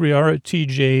 and then if we are at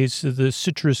TJ's, the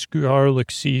citrus garlic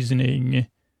seasoning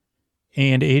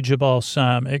and aged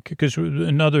balsamic, because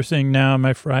another thing now on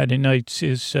my Friday nights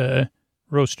is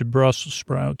roasted Brussels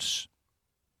sprouts.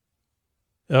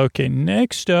 Okay,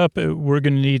 next up, we're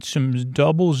going to need some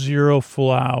 00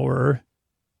 flour,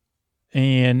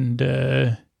 and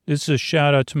this is a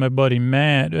shout out to my buddy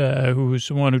Matt, who's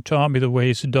the one who taught me the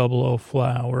ways of 00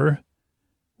 flour.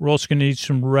 We're also going to need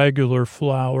some regular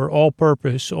flour,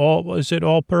 all-purpose. Is it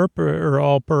all-purpose or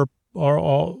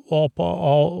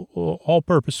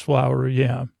all-purpose flour?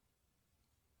 Yeah.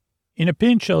 In a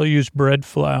pinch, I'll use bread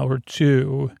flour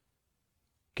too.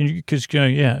 And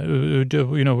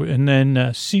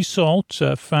then sea salt,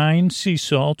 fine sea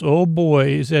salt. Oh boy,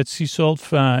 is that sea salt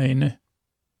fine.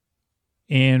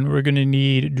 And we're going to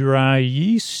need dry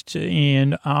yeast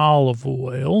and olive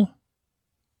oil.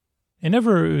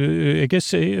 I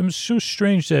guess it was so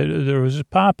strange that there was a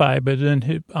Popeye, but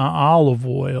then olive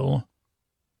oil.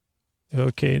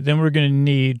 Okay, then we're going to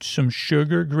need some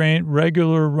sugar,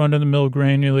 regular run-of-the-mill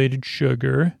granulated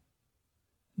sugar.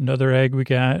 Another egg we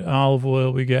got, olive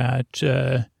oil we got.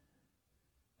 Then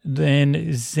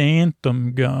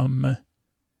xanthan gum.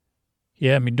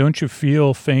 Yeah, I mean, don't you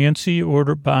feel fancy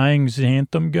buying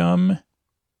xanthan gum?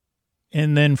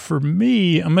 And then for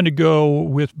me, I'm going to go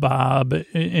with Bob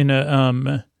in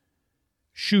a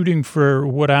shooting for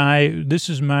this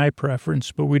is my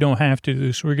preference, but we don't have to do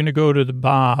this. We're going to go to the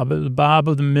Bob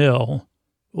of the Mill,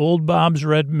 Old Bob's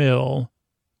Red Mill,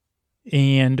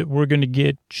 and we're going to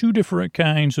get 2 different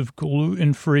kinds of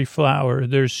gluten-free flour.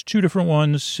 There's 2 different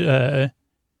ones, and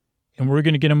we're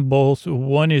going to get them both.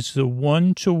 One is the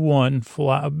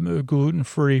 1-to-1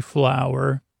 gluten-free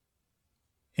flour.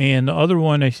 And the other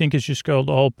one, I think, is just called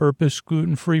all-purpose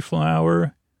gluten-free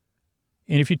flour.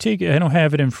 And if you take it, I don't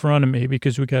have it in front of me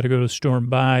because we got to go to the store and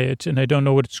buy it, and I don't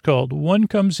know what it's called. One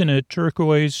comes in a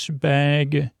turquoise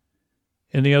bag,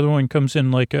 and the other one comes in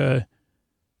like a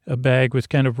bag with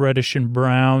kind of reddish and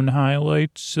brown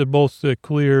highlights. They're both the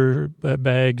clear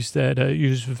bags that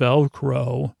use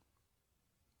Velcro.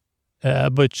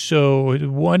 But so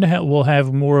one will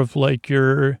have more of like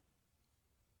your,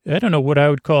 I don't know what I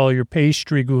would call your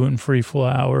pastry gluten-free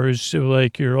flours, so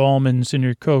like your almonds and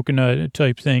your coconut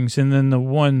type things. And then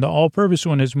the all-purpose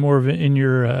one is more of it in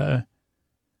your,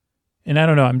 and I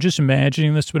don't know, I'm just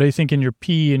imagining this, but I think in your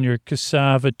pea and your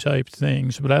cassava type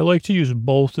things. But I like to use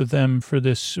both of them for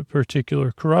this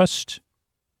particular crust.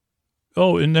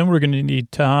 Oh, and then we're going to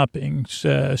need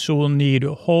toppings. So we'll need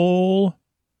whole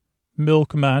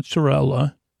milk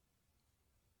mozzarella.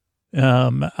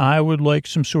 I would like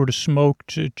some sort of smoked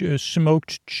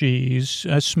cheese.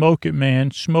 Smoke it,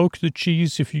 man. Smoke the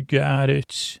cheese if you got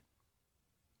it.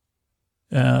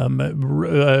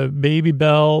 Baby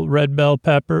Bell, red bell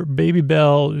pepper, Baby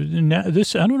Bell. Now,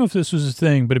 this, I don't know if this was a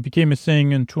thing, but it became a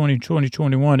thing in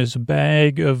 2021, is a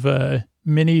bag of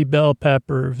mini bell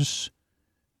peppers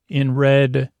in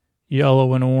red,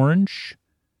 yellow, and orange.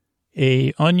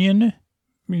 A onion,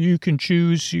 you can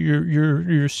choose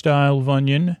your style of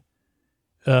onion.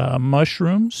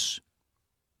 Mushrooms,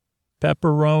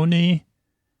 pepperoni,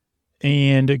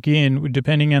 and again,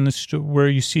 depending on the where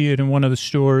you see it in one of the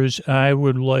stores, I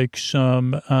would like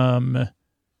some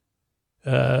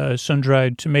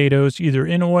sun-dried tomatoes, either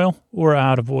in oil or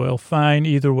out of oil. Fine,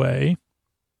 either way.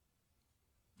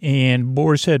 And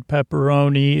boar's head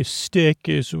pepperoni stick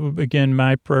is, again,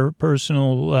 my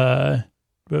personal,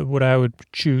 what I would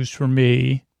choose for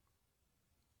me.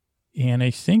 And I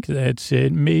think that's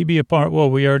it. Maybe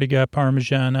we already got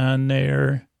Parmesan on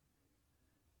there.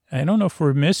 I don't know if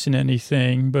we're missing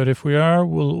anything, but if we are,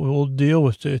 we'll deal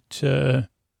with it.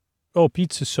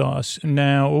 Pizza sauce.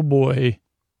 Now, oh boy.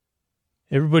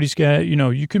 Everybody's got,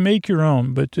 you can make your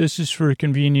own, but this is for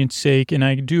convenience sake. And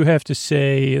I do have to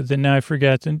say that now I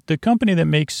forgot the company that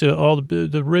makes all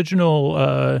the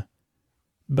original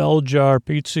Bell Jar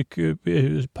pizza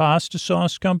pasta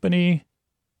sauce company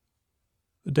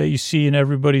that you see in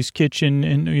everybody's kitchen,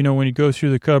 and when you go through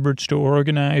the cupboards to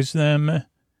organize them,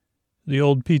 the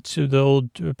old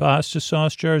pasta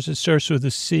sauce jars. It starts with a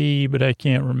C, but I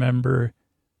can't remember.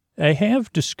 I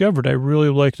have discovered I really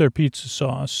like their pizza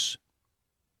sauce,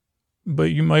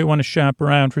 but you might want to shop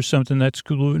around for something that's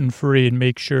gluten-free and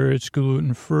make sure it's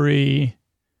gluten-free.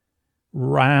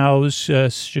 Rouse,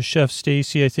 Chef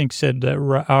Stacy, I think, said that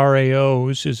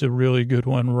RAO's is a really good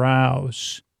one,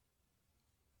 Rouse.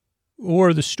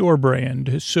 Or the store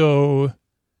brand. So,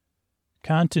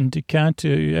 I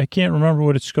can't remember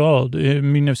what it's called. I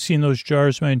mean, I've seen those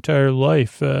jars my entire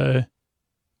life.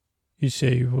 You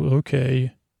say, well,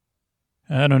 okay,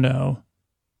 I don't know.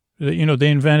 They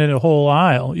invented a whole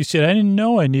aisle. You said, I didn't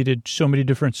know I needed so many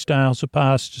different styles of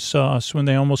pasta sauce when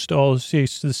they almost all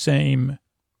taste the same.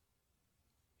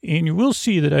 And you will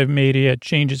see that I've made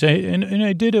changes. And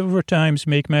I did over times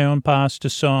make my own pasta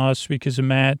sauce because of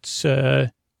Matt's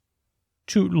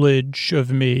tutelage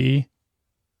of me.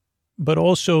 But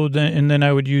also, then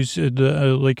I would use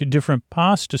different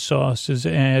pasta sauces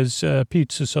as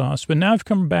pizza sauce. But now I've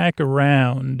come back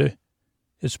around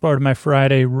as part of my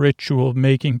Friday ritual of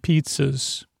making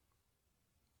pizzas.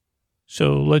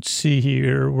 So let's see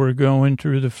here. We're going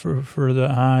through for the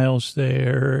aisles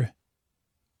there.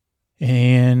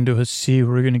 And let's see,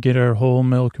 we're going to get our whole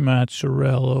milk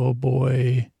mozzarella, oh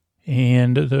boy.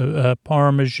 And the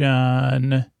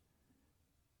Parmesan.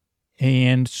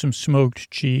 And some smoked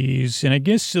cheese. And I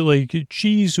guess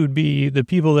cheese would be the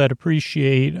people that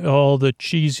appreciate all the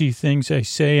cheesy things I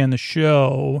say on the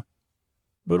show,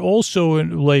 but also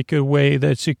in a way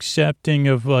that's accepting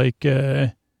of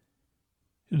that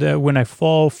when I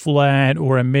fall flat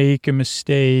or I make a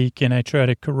mistake and I try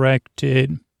to correct it,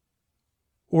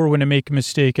 or when I make a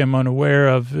mistake I'm unaware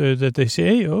of, that they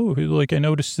say, hey, I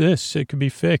noticed this, it could be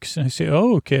fixed. And I say,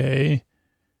 oh, okay.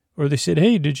 Or they said,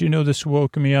 hey, did you know this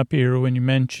woke me up here when you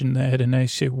mentioned that? And I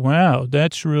say, wow,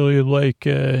 that's really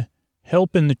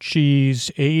helping the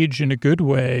cheese age in a good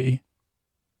way.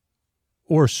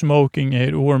 Or smoking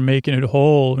it or making it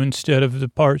whole instead of the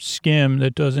part skim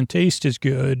that doesn't taste as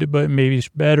good, but maybe it's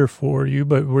better for you,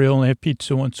 but we only have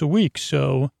pizza once a week.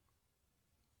 So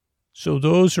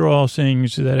those are all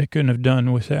things that I couldn't have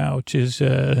done without, is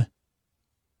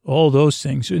all those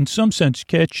things. In some sense,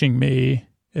 catching me.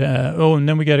 And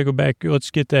then we got to go back. Let's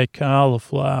get that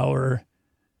cauliflower.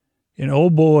 And oh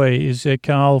boy, is that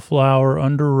cauliflower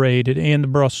underrated, and the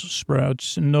Brussels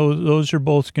sprouts. And those are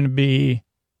both going to be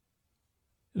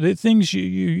the things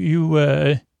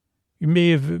you may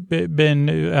have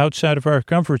been outside of our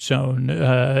comfort zone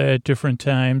at different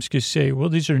times. Because say, well,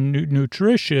 these are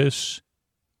nutritious,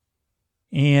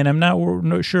 and I'm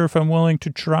not sure if I'm willing to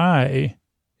try.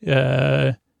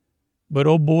 But,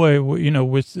 oh, boy,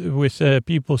 with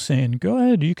people saying, go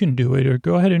ahead, you can do it, or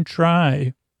go ahead and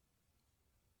try.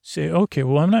 Say, okay,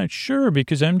 well, I'm not sure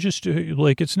because I'm just,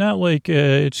 it's not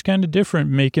it's kind of different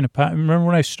making a pot. Remember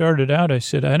when I started out, I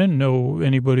said I didn't know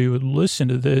anybody would listen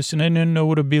to this, and I didn't know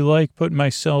what it'd be like putting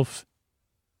myself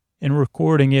and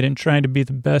recording it and trying to be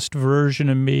the best version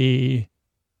of me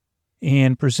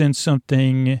and present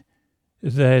something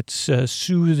that's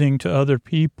soothing to other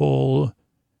people.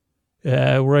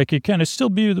 Where I could kind of still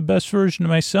be the best version of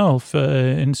myself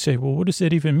and say, well, what does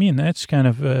that even mean? That's kind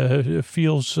of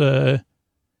feels, and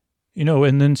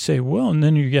then say, well, and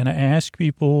then you're going to ask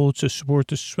people to support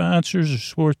the sponsors or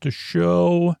support the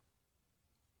show.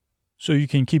 so you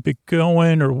can keep it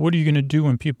going? Or what are you going to do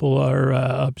when people are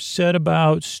upset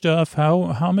about stuff?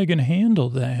 How am I going to handle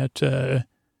that?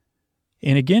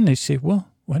 And again, they say, well,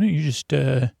 why don't you just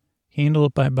handle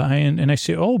it by buying? And I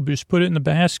say, oh, just put it in the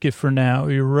basket for now.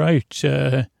 You're right.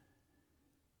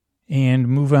 And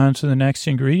move on to the next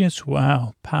ingredients.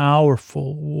 Wow,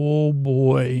 powerful. Oh,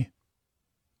 boy.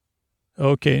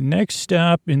 Okay, next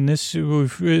stop in this,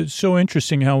 it's so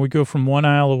interesting how we go from one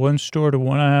aisle of one store to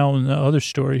one aisle in the other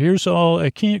store. Here's all,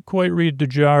 I can't quite read the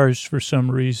jars for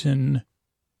some reason.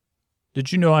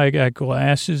 Did you know I got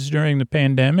glasses during the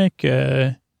pandemic?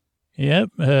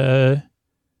 Yep, I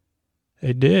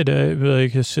did.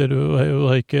 Like I said,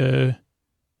 you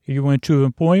went to an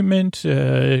appointment,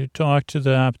 talked to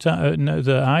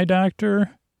the eye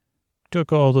doctor,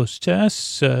 took all those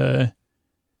tests,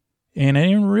 and I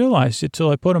didn't realize it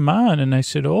till I put them on, and I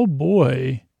said, oh,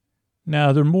 boy.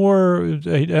 Now, they're more,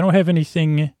 I don't have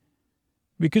anything,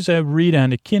 because I read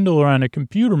on a Kindle or on a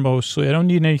computer mostly, I don't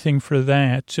need anything for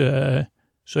that. So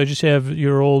I just have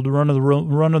your old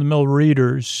run-of-the-mill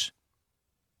readers.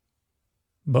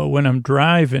 But when I'm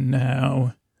driving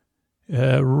now,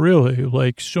 really,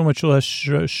 like, so much less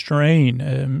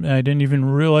strain. I didn't even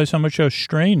realize how much I was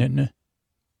straining.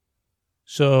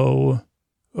 So...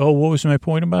 oh, what was my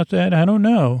point about that? I don't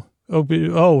know.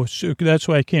 So that's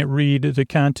why I can't read the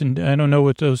content. I don't know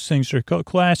what those things are called.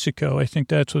 Classico. I think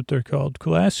that's what they're called.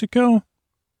 Classico?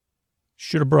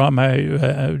 Should have brought my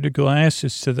the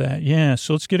glasses to that. Yeah,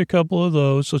 so let's get a couple of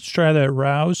those. Let's try that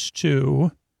Rouse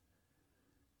too.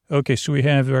 Okay, so we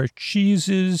have our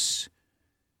cheeses.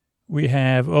 We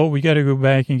have, we got to go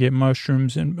back and get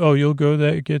mushrooms. And, you'll go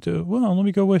there, well, let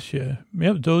me go with you.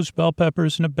 Yep, those bell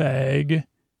peppers in a bag.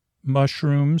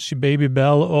 Mushrooms, Baby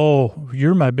Bella. Oh,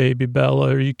 you're my Baby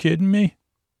Bella. Are you kidding me?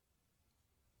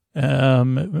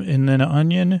 And then an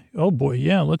onion. Oh, boy,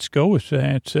 yeah, let's go with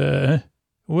that.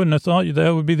 Wouldn't have thought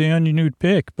that would be the onion you'd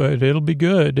pick, but it'll be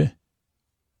good.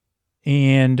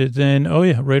 And then,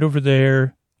 right over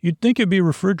there. You'd think it'd be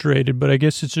refrigerated, but I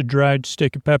guess it's a dried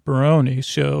stick of pepperoni.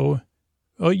 So,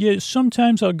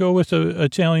 sometimes I'll go with a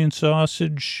Italian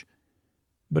sausage,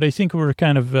 but I think we're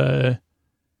kind of...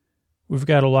 we've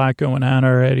got a lot going on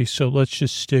already, so let's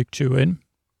just stick to it.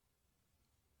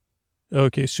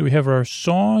 Okay, so we have our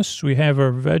sauce, we have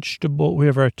our vegetable, we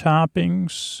have our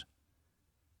toppings.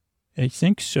 I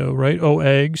think so, right? Oh,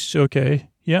 eggs, okay.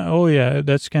 Yeah,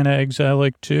 that's kind of eggs I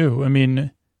like too. I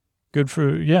mean, good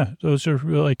for, those are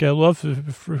like, I love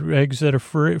eggs that are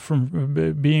free,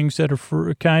 from beings that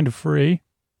are kind of free.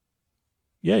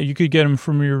 Yeah, you could get them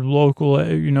from your local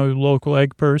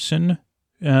egg person.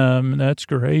 That's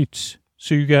great.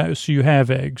 So you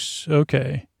have eggs.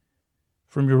 Okay.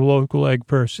 From your local egg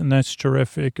person. That's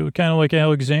terrific. Kind of like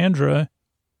Alexandra.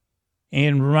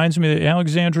 And reminds me of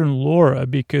Alexandra and Laura,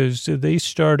 because they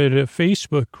started a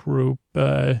Facebook group,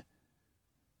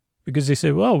 because they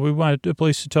said, well, we want a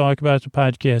place to talk about the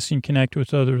podcast and connect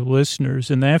with other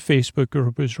listeners. And that Facebook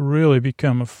group has really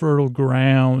become a fertile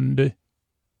ground.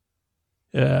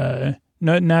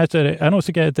 Not that I don't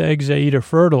think the eggs I eat are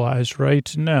fertilized,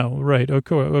 right? No, right.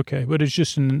 Okay. But it's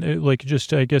just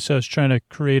I guess I was trying to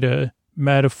create a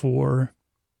metaphor.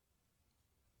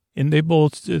 And they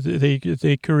both,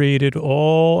 they created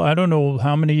I don't know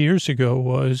how many years ago it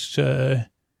was, and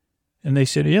they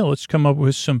said, let's come up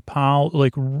with some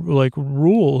like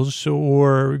rules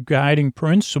or guiding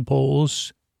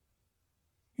principles,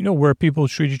 where people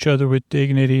treat each other with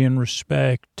dignity and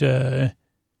respect, so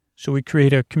we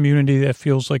create a community that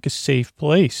feels like a safe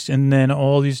place. And then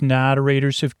all these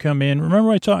moderators have come in.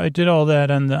 Remember I did all that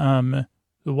on the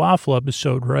waffle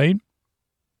episode, right?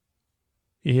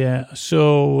 Yeah.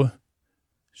 Okay.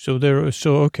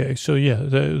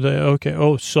 Okay.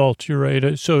 Oh, salt. You're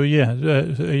right. So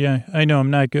yeah, I know I'm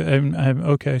not good. I'm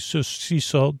okay. So sea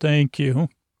salt. Thank you.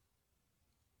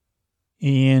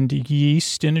 And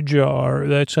yeast in a jar.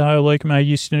 That's how I like my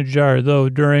yeast in a jar. Though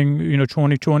during,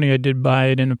 2020, I did buy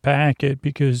it in a packet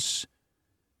because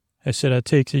I said I'd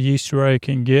take the yeast where I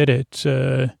can get it.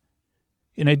 And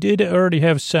I did already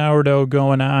have sourdough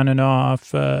going on and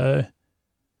off.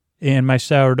 And my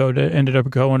sourdough ended up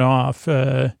going off.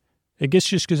 I guess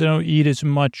just because I don't eat as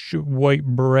much white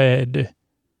bread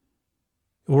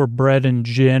or bread in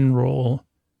general,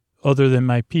 other than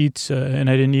my pizza, and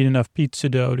I didn't eat enough pizza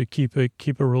dough to keep a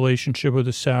relationship with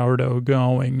the sourdough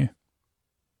going.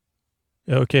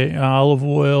 Okay, olive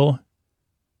oil.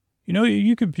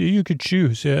 You could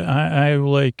choose. I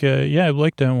like I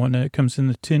like that one that comes in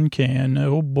the tin can.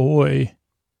 Oh boy.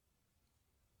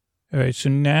 All right, so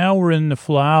now we're in the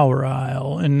flour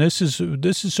aisle, and this is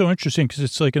so interesting because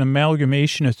it's like an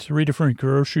amalgamation of 3 different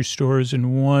grocery stores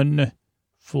in one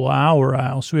flour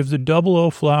aisle. So we have the 00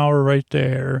 flour right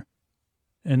there.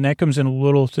 And that comes in a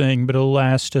little thing, but it'll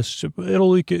last us.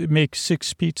 It'll make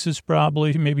 6 pizzas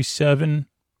probably, maybe 7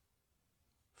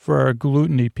 for our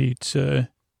gluten-y pizza.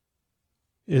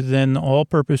 And then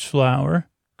all-purpose flour,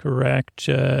 correct.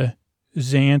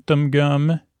 Xanthan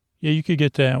gum. Yeah, you could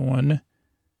get that one.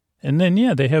 And then,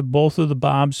 yeah, they have both of the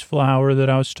Bob's flour that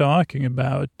I was talking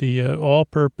about, the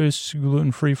all-purpose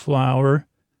gluten-free flour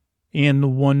and the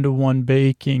 1-to-1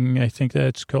 baking. I think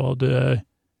that's called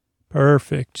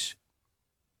perfect.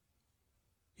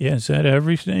 Yeah, is that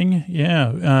everything?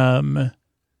 Yeah.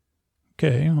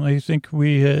 Okay, well, I think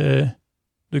the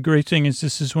great thing is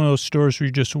this is one of those stores where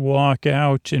you just walk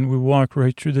out and we walk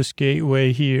right through this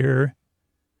gateway here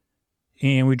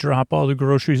and we drop all the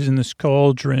groceries in this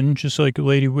cauldron, just like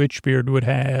Lady Witchbeard would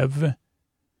have.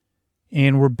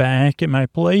 And we're back at my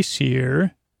place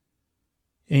here.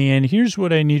 And here's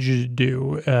what I need you to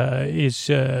do, I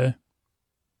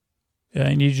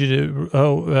need you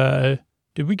to,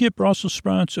 did we get Brussels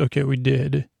sprouts? Okay, we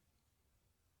did.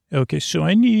 Okay, so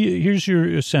here's your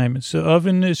assignments. The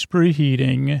oven is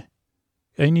preheating.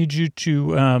 I need you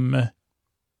to,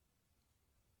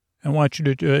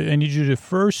 I need you to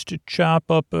first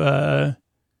chop up, the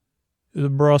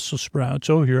Brussels sprouts.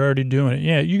 Oh, you're already doing it.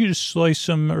 Yeah, you can just slice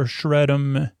them or shred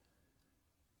them.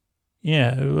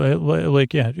 Yeah,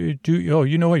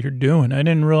 you know what you're doing. I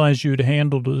didn't realize you'd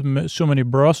handled so many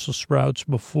Brussels sprouts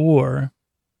before.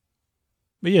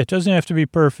 But yeah, it doesn't have to be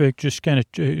perfect, just kind of,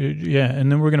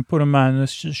 and then we're going to put them on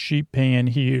this sheet pan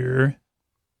here.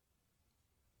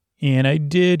 And I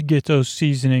did get those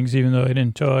seasonings, even though I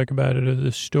didn't talk about it at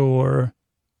the store.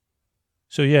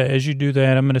 So yeah, as you do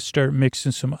that, I'm going to start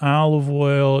mixing some olive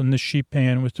oil in the sheet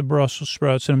pan with the Brussels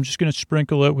sprouts. And I'm just going to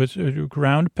sprinkle it with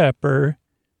ground pepper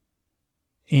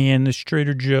and this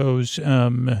Trader Joe's,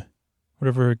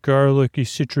 whatever, garlicky,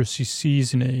 citrusy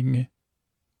seasoning.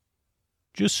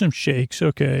 Just some shakes,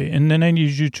 okay. And then I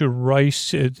need you to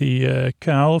rice the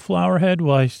cauliflower head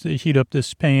while I heat up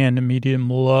this pan to medium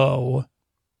low.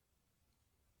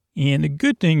 And the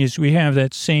good thing is we have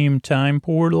that same time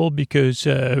portal because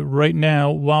right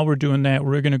now, while we're doing that,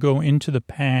 we're going to go into the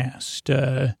past.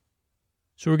 So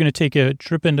we're going to take a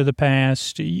trip into the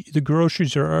past. The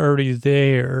groceries are already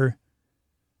there.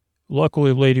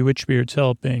 Luckily, Lady Witchbeard's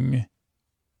helping.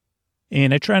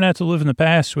 And I try not to live in the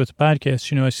past with the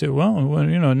podcast. I say,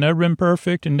 never been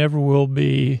perfect and never will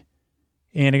be.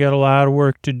 And I got a lot of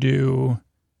work to do.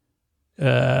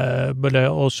 But I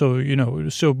also,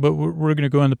 but we're going to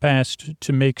go in the past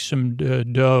to make some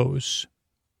doughs.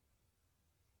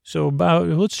 So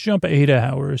let's jump 8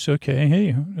 hours. Okay.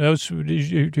 Hey,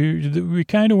 we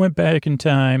kind of went back in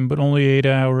time, but only 8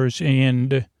 hours.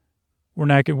 And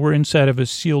we're inside of a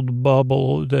sealed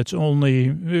bubble that's we're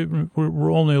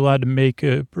only allowed to make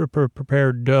a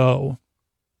prepared dough.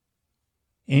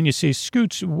 And you say,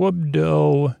 Scoots, what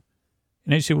dough?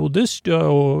 And I say, well, this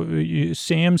dough,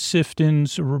 Sam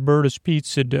Sifton's Roberta's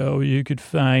Pizza dough, you could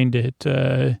find it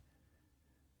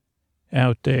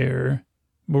out there.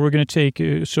 But we're going to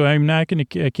take, so I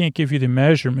can't give you the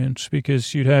measurements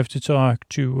because you'd have to talk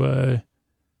to,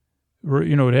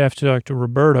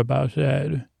 Roberta about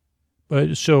that.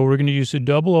 But so we're going to use the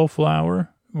 00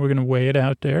 flour. We're going to weigh it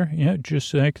out there. Yeah,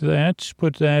 just like that.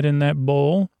 Put that in that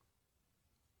bowl.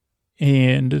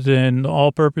 And then the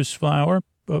all-purpose flour,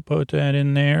 put that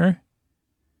in there.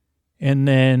 And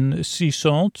then sea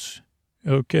salt.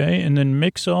 Okay, and then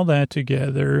mix all that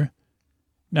together.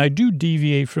 Now, I do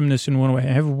deviate from this in one way.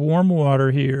 I have warm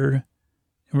water here,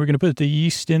 and we're going to put the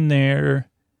yeast in there.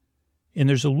 And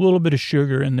there's a little bit of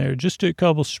sugar in there, just a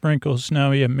couple sprinkles.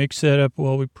 Now, mix that up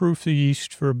while we proof the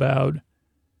yeast for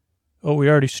we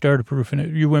already started proofing it.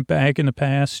 You went back in the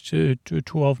past to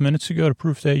 12 minutes ago to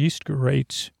proof that yeast.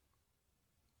 Great.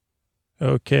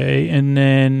 Okay, and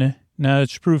then now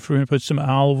it's proof. We're going to put some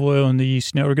olive oil in the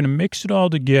yeast. Now, we're going to mix it all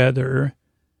together,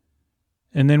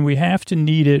 and then we have to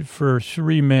knead it for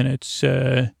 3 minutes.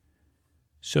 So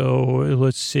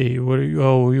let's see. You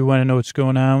want to know what's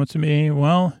going on with me?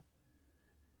 Well,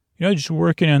 just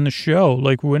working on the show.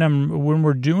 Like when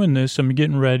we're doing this, I'm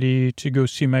getting ready to go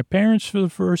see my parents for the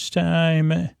first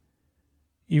time,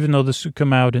 even though this will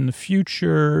come out in the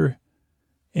future.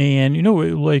 And,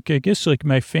 I guess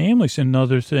my family's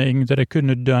another thing that I couldn't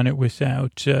have done it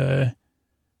without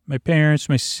my parents,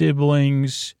 my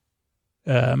siblings,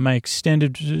 my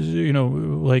extended,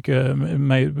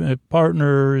 my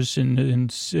partners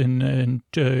and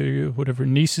whatever,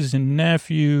 nieces and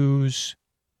nephews.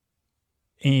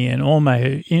 And all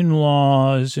my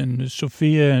in-laws and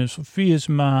Sophia and Sophia's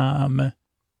mom.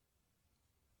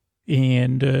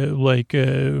 and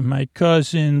my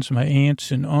cousins, my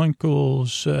aunts and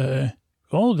uncles,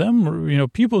 all of them,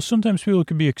 sometimes people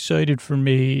could be excited for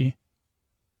me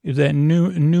that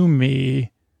knew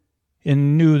me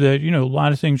and knew that, a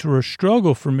lot of things were a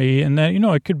struggle for me, and that,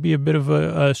 I could be a bit of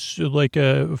a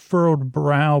furrowed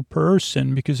brow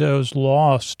person because I was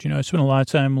lost. I spent a lot of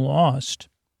time lost.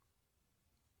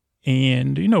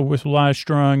 And, with a lot of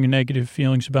strong negative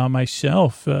feelings about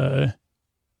myself. But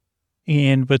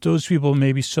those people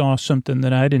maybe saw something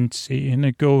that I didn't see, and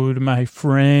it go to my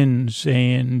friends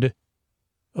and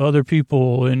other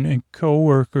people and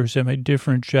coworkers at my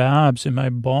different jobs and my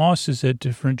bosses at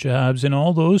different jobs and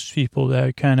all those people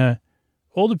that a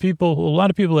lot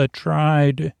of people that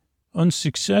tried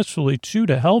unsuccessfully too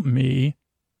to help me.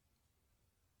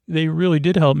 They really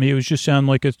did help me. It was just on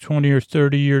like a 20 or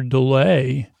 30 year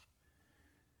delay.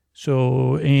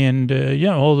 So,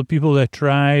 all the people that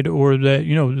tried or that,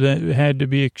 that had to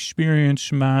be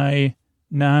experience my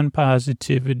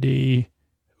non-positivity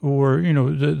or,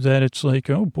 that it's like,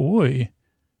 oh boy.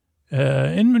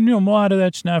 And a lot of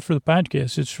that's not for the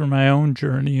podcast. It's for my own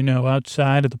journey,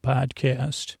 outside of the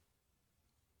podcast.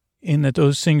 And that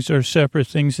those things are separate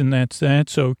things and that's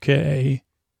okay.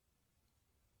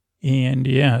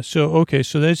 And so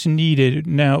that's needed.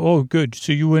 Now, oh, good.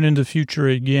 So you went into the future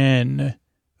again.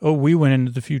 Oh, we went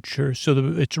into the future, so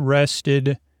it's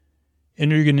rested, and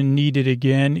you're going to need it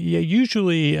again. Yeah,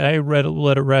 usually I let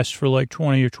it rest for like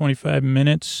 20 or 25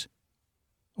 minutes,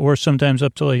 or sometimes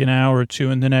up to like an hour or two,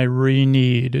 and then I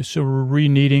re-knead. So we're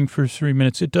re-kneading for 3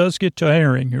 minutes. It does get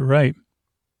tiring, you're right.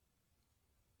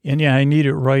 And I need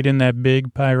it right in that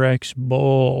big Pyrex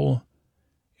bowl.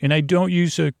 And I don't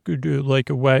use a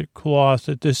wet cloth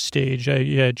at this stage.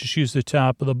 I just use the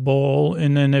top of the bowl.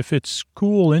 And then if it's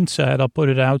cool inside, I'll put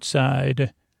it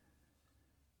outside.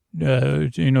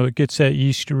 It gets that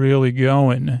yeast really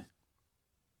going.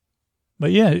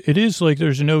 But it is like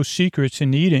there's no secrets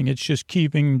in eating. It's just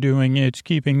keeping doing it.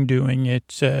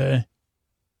 And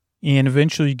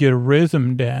eventually you get a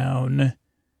rhythm down.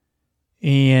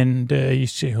 And you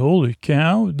say, holy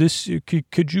cow,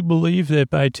 could you believe that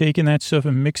by taking that stuff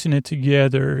and mixing it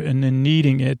together and then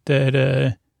kneading it,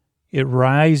 that it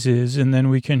rises and then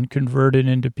we can convert it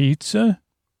into pizza?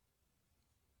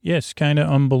 Yes, kind of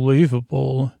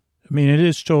unbelievable. I mean, it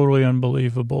is totally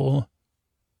unbelievable.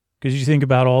 Because you think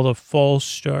about all the false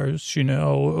starts,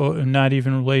 not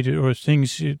even related, or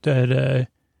things that,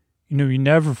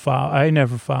 I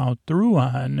never followed through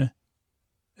on.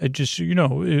 I just,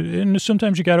 and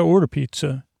sometimes you got to order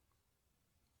pizza.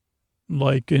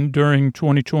 Like during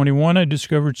 2021, I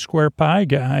discovered Square Pie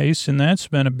Guys, and that's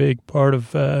been a big part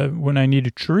of when I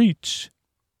needed treats.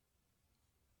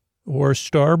 Or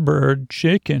Starbird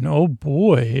chicken. Oh,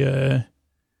 boy.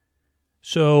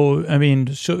 But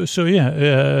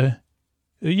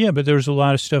there was a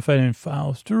lot of stuff I didn't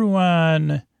follow through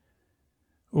on.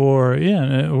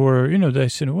 They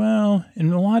said, well,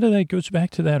 and a lot of that goes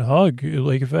back to that hug.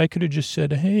 Like if I could have just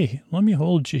said, hey, let me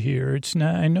hold you here.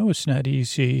 I know it's not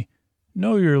easy. I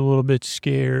know you're a little bit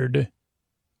scared.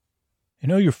 I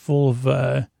know you're full of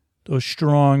those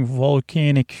strong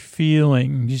volcanic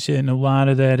feelings, and a lot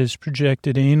of that is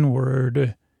projected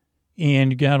inward.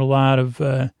 And you got a lot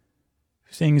of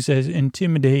things that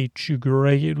intimidate you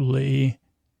greatly.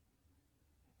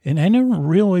 And I never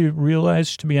really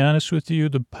realized, to be honest with you,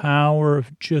 the power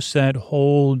of just that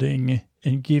holding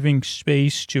and giving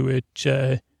space to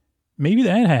it. Maybe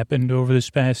that happened over this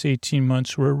past 18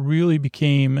 months where it really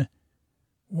became,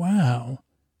 wow,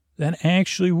 that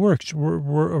actually works.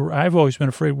 I've always been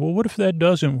afraid, well, what if that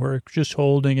doesn't work? Just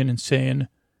holding it and saying,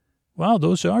 wow,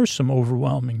 those are some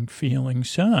overwhelming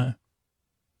feelings, huh?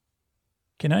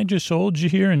 Can I just hold you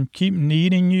here and keep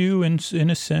needing you in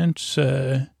a sense?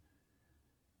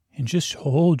 And just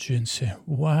hold you and say,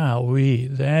 wow-wee,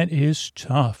 that is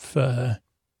tough. Let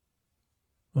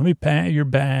me pat your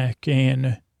back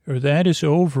or that is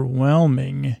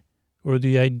overwhelming, or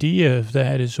the idea of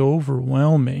that is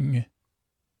overwhelming.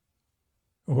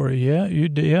 Or,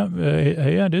 it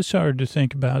is hard to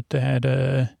think about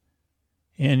that.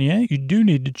 You do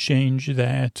need to change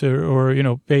that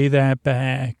or pay that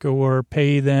back or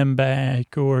pay them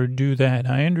back or do that.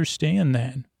 I understand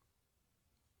that.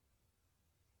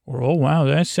 Or, oh, wow,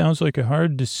 that sounds like a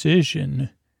hard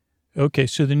decision. Okay,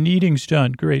 so the kneading's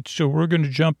done. Great. So we're going to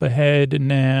jump ahead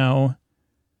now.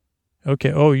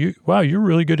 Okay. Oh, you're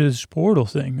really good at this portal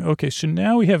thing. Okay, so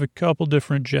now we have a couple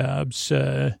different jobs.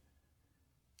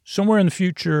 Somewhere in the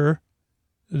future,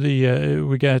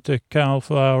 we got the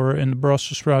cauliflower and the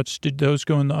Brussels sprouts. Did those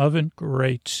go in the oven?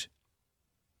 Great.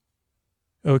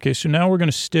 Okay, so now we're going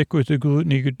to stick with the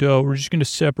gluten dough. We're just going to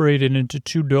separate it into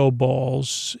 2 dough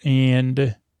balls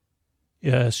and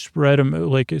spread them.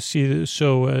 Like, see,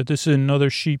 so this is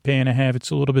another sheet pan I have. It's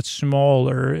a little bit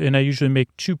smaller, and I usually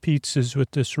make 2 pizzas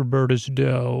with this Roberta's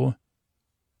dough.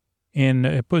 And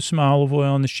I put some olive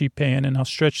oil in the sheet pan, and I'll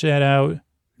stretch that out.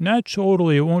 Not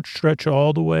totally. It won't stretch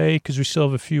all the way because we still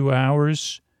have a few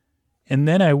hours. And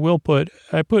then I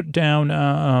put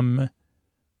down,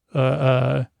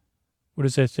 what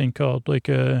is that thing called? Like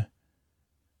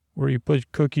where you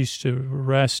put cookies to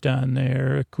rest on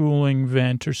there, a cooling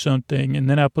vent or something. And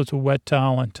then I'll put the wet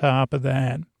towel on top of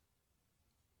that.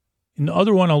 And the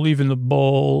other one I'll leave in the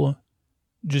bowl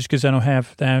just because I don't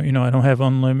have that, I don't have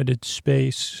unlimited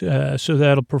space. So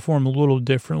that'll perform a little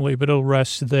differently, but it'll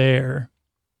rest there.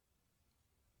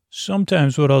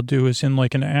 Sometimes what I'll do is in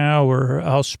like an hour,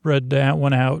 I'll spread that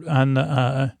one out on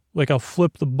the, I'll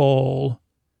flip the bowl.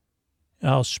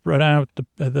 I'll spread out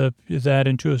that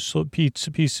into a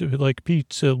piece of like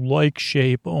pizza-like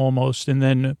shape almost, and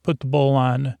then put the bowl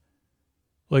on,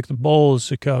 like the bowl is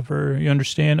the cover. You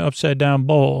understand? Upside down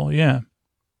bowl. Yeah.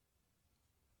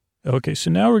 Okay, so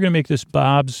now we're going to make this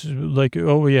Bob's,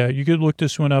 you could look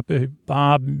this one up.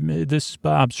 This is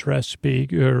Bob's recipe,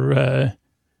 or,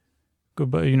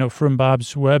 from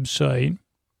Bob's website.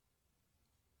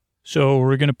 So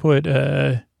we're going to put,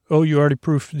 you already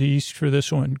proofed the yeast for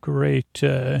this one. Great.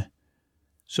 So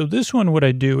this one, what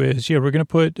I do is, we're going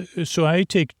to so I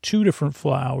take 2 different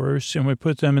flours and we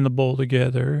put them in the bowl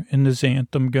together. And the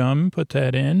xanthan gum, put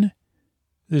that in.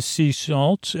 The sea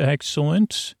salt,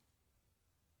 excellent.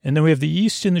 And then we have the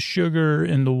yeast and the sugar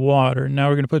and the water. Now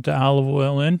we're going to put the olive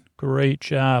oil in. Great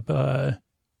job.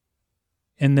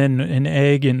 And then an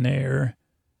egg in there.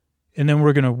 And then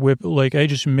we're going to whip, I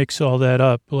just mix all that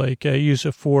up. I use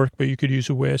a fork, but you could use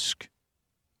a whisk.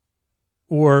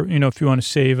 Or, if you want to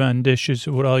save on dishes,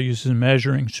 what I'll use is a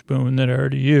measuring spoon that I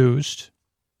already used.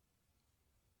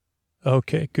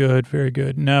 Okay, good, very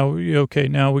good. Now we got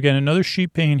another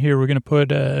sheet pan here. We're going to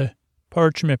put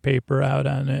parchment paper out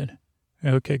on it.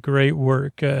 Okay, great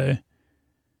work. And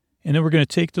then we're going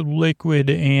to take the liquid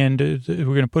and we're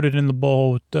going to put it in the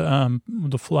bowl with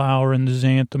the flour and the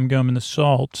xanthan gum and the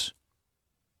salt.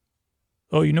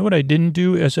 Oh, you know what I didn't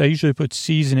do? Is I usually put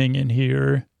seasoning in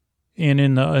here and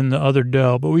in the other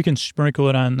dough, but we can sprinkle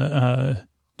it on the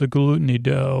gluten-y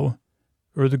dough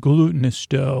or the glutinous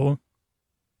dough.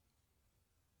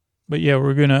 But yeah,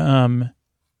 we're gonna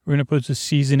put the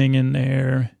seasoning in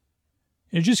there.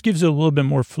 It just gives it a little bit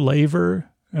more flavor.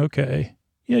 Okay.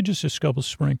 Yeah, just a couple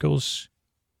sprinkles.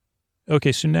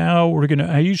 Okay, so now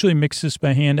I usually mix this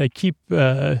by hand. I keep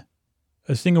a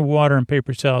thing of water and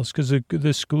paper towels because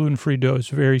this gluten-free dough is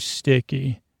very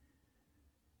sticky.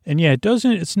 And yeah,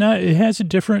 it has a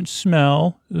different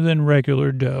smell than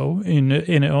regular dough, and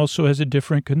it also has a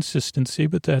different consistency,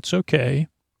 but that's okay.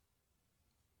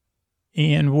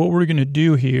 And what we're going to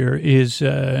do here is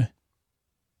once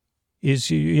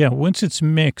it's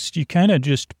mixed, you kind of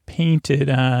just paint it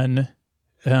on,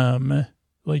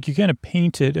 you kind of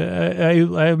paint it.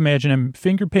 I imagine I'm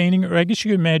finger painting, or I guess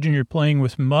you could imagine you're playing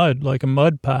with mud, like a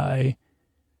mud pie,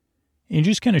 and you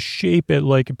just kind of shape it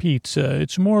like a pizza.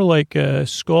 It's more like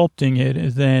sculpting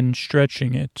it than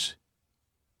stretching it.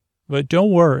 But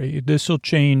don't worry, this will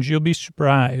change. You'll be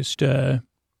surprised.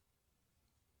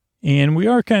 And we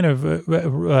are kind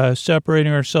of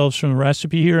separating ourselves from the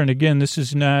recipe here. And again, this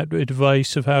is not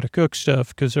advice of how to cook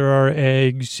stuff because there are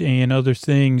eggs and other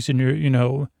things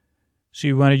and so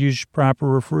you want to use proper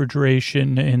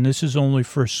refrigeration. And this is only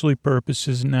for sleep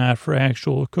purposes, not for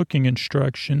actual cooking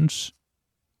instructions.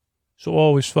 So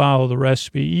always follow the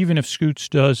recipe. Even if Scoots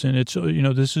doesn't, it's,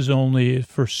 this is only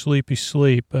for sleepy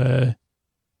sleep. But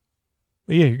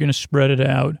yeah, you're going to spread it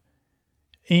out.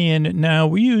 And now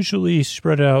we usually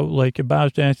spread out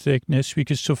about that thickness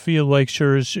because Sophia likes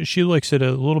hers. She likes it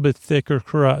a little bit thicker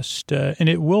crust, and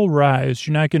it will rise.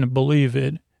 You're not going to believe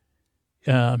it.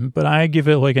 But I give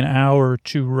it an hour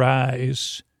to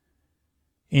rise.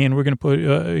 And we're going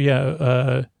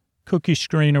to put, cookie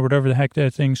screen or whatever the heck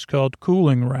that thing's called,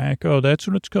 cooling rack. Oh, that's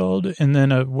what it's called. And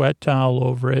then a wet towel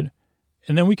over it.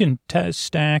 And then we can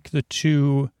stack the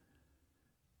 2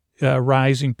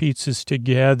 rising pizzas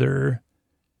together.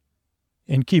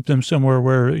 And keep them somewhere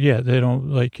where, they don't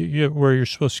where you're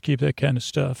supposed to keep that kind of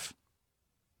stuff.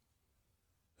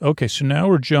 Okay, so now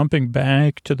we're jumping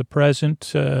back to the present.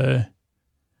 So,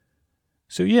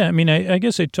 I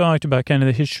guess I talked about kind of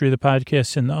the history of the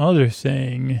podcast and the other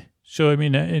thing. So,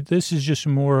 this is just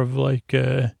more of that's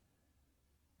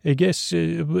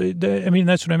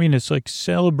what I mean. It's like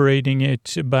celebrating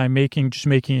it by making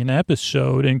an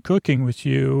episode and cooking with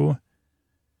you.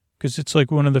 because it's like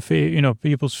one of the,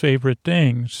 people's favorite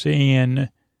things.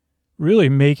 And really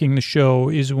making the show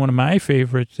is one of my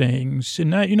favorite things.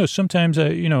 And not, sometimes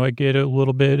I get a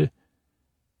little bit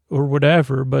or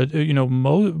whatever, but,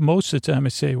 most of the time I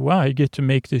say, wow, I get to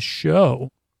make this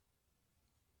show.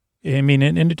 I mean,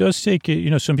 and it does take,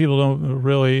 some people don't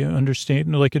really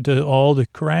understand, like, all the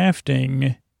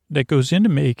crafting that goes into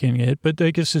making it, but I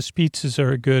guess his pizzas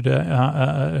are a good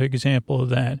example of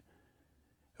that.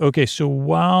 Okay, so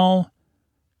we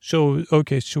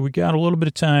got a little bit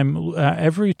of time.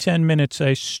 Every 10 minutes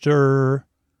I stir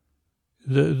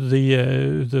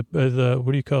the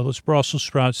what do you call those, Brussels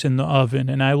sprouts in the oven,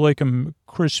 and I like them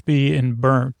crispy and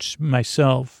burnt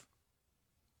myself.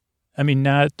 I mean,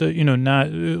 not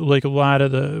like a lot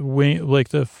of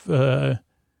the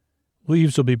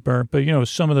leaves will be burnt, but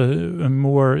some of the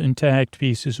more intact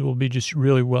pieces will be just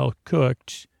really well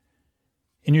cooked.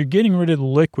 And you're getting rid of the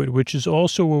liquid, which is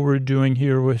also what we're doing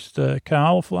here with the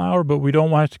cauliflower, but we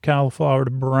don't want the cauliflower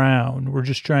to brown. We're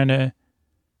just trying to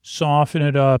soften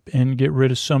it up and get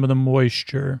rid of some of the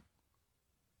moisture.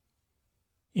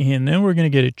 And then we're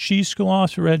going to get a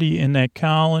cheesecloth ready in that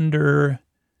colander.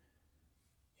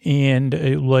 And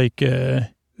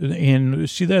and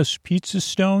see those pizza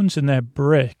stones and that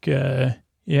brick? We're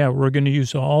going to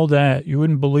use all that. You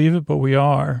wouldn't believe it, but we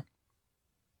are.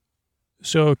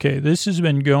 So, okay, this has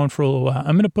been going for a little while.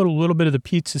 I'm going to put a little bit of the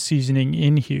pizza seasoning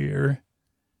in here.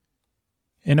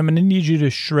 And I'm going to need you to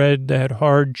shred that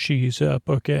hard cheese up,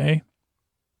 okay?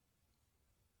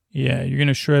 Yeah, you're going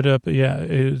to shred up. Yeah,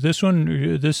 this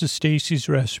is Stacy's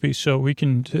recipe, so we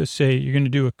can say you're going to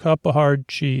do a cup of hard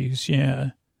cheese,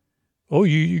 yeah. Oh,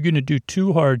 you're going to do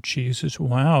 2 hard cheeses.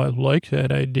 Wow, I like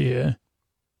that idea.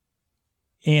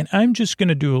 And I'm just going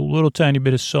to do a little tiny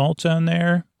bit of salt on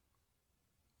there.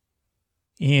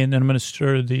 And then I'm going to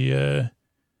stir the,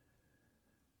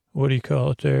 what do you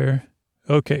call it there?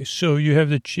 Okay, so you have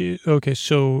the cheese. Okay,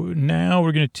 so now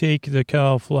we're going to take the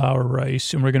cauliflower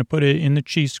rice and we're going to put it in the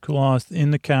cheesecloth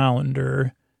in the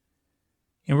colander.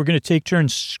 And we're going to take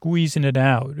turns squeezing it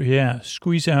out. Yeah,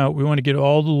 squeeze out. We want to get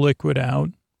all the liquid out.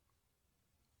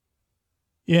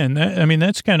 Yeah, and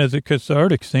that's kind of the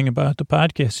cathartic thing about the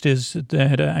podcast is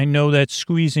that I know that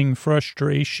squeezing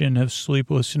frustration of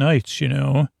sleepless nights,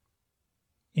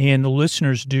 and the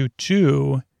listeners do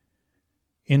too.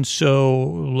 And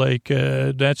so,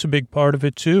 that's a big part of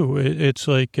it too. It's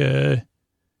like, and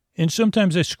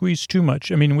sometimes I squeeze too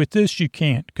much. I mean, with this you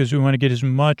can't because we want to get as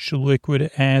much liquid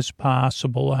as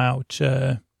possible out.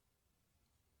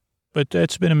 But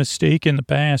that's been a mistake in the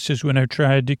past is when I've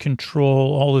tried to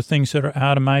control all the things that are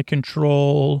out of my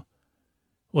control.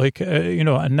 Like,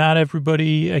 not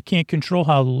everybody, I can't control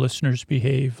how the listeners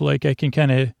behave. Like I can kind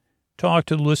of talk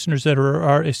to the listeners that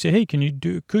are say, hey,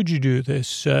 could you do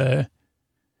this?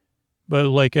 But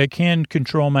like I can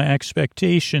control my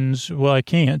expectations. Well, I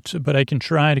can't, but I can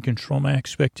try to control my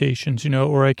expectations,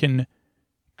 or I can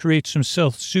create some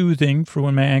self-soothing for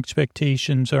when my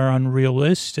expectations are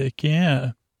unrealistic.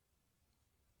 Yeah.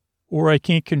 Or I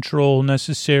can't control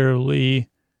necessarily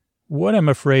what I'm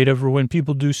afraid of or when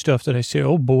people do stuff that I say,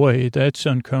 oh boy, that's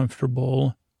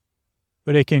uncomfortable.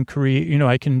 But I can create,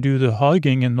 I can do the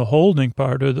hugging and the holding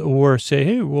part or say,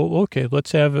 hey, well, okay,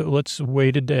 let's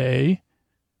wait a day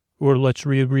or let's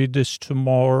reread this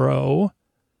tomorrow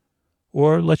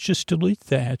or let's just delete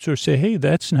that or say, hey,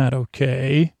 that's not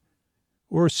okay.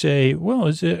 Or say, well,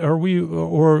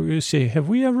 or say, have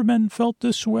we ever felt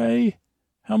this way?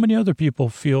 How many other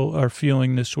people are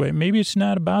feeling this way? Maybe it's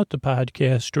not about the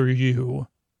podcast or you.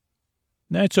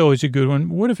 That's always a good one.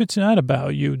 What if it's not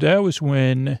about you? That was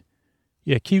when,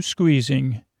 keep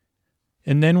squeezing.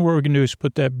 And then what we're going to do is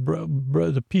put that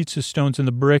the pizza stones and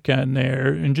the brick on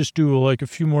there and just do like a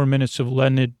few more minutes of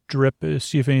letting it drip,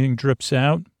 see if anything drips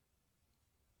out.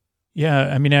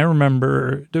 Yeah, I mean, I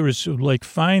remember there was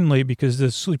finally, because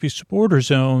the Sleepy Supporter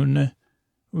Zone,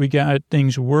 we got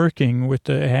things working with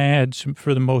the ads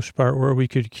for the most part where we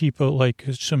could keep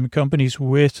some companies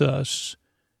with us.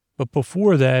 But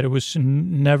before that, it was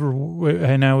never,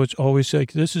 and I was always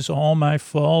like, this is all my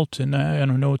fault and I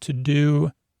don't know what to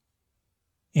do.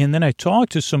 And then I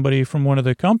talked to somebody from one of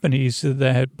the companies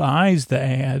that buys the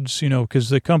ads, because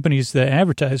the companies that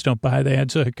advertise don't buy the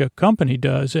ads like a company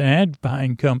does, an ad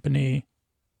buying company.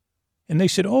 And they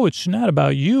said, oh, it's not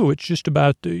about you. It's just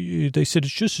about, they said,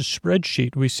 it's just a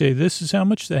spreadsheet. We say, this is how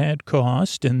much the ad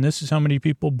cost, and this is how many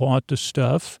people bought the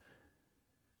stuff.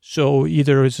 So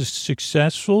either it was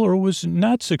successful or it was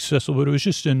not successful, but it was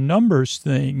just a numbers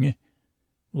thing.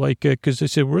 Because they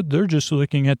said, they're just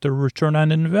looking at the return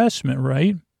on investment,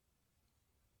 right?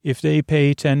 if they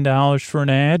pay $10 for an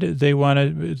ad,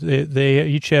 they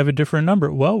each have a different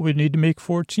number. Well, we need to make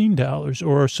 $14.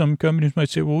 Or some companies might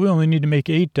say, well, we only need to make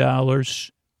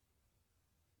 $8.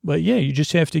 But yeah, you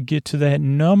just have to get to that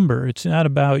number. It's not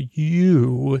about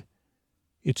you.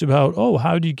 It's about,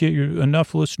 how do you get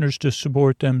enough listeners to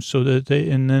support them so that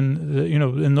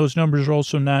and those numbers are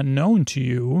also not known to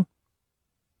you.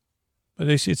 But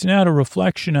they say it's not a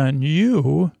reflection on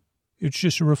you. It's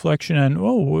just a reflection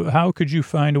on, how could you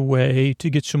find a way to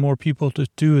get some more people to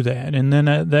do that? And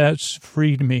then that's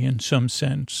freed me in some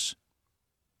sense.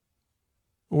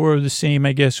 Or the same,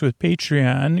 I guess, with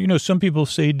Patreon. Some people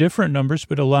say different numbers,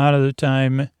 but a lot of the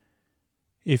time,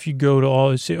 if you go to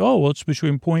all, say, it's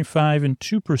between 0.5 and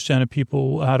 2% of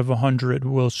people out of 100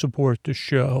 will support the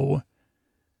show.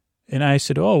 And I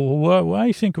said,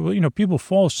 I think, people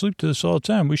fall asleep to this all the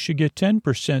time. We should get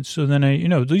 10%. So then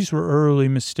these were early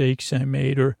mistakes I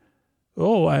made. Or,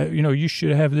 you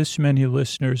should have this many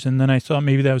listeners. And then I thought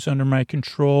maybe that was under my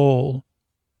control.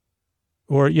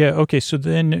 Or, so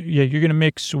then, you're going to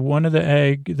mix one of the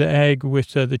egg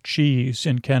with the cheese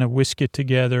and kind of whisk it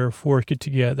together, fork it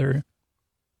together.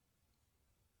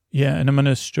 Yeah, and I'm going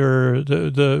to stir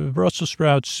the Brussels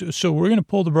sprouts. So we're going to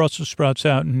pull the Brussels sprouts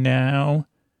out now.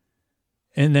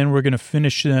 And then we're going to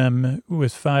finish them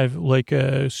with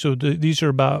these are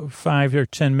about 5 or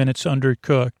 10 minutes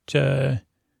undercooked.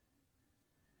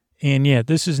 And yeah,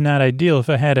 this is not ideal. If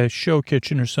I had a show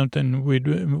kitchen or something,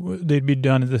 they'd be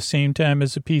done at the same time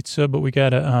as the pizza, but we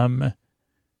could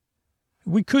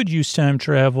use time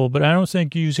travel, but I don't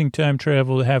think using time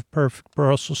travel to have perfect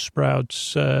Brussels sprouts.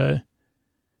 So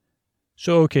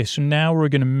now we're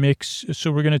going to mix.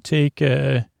 So we're going to take,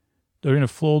 they're going to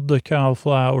fold the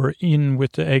cauliflower in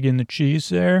with the egg and the cheese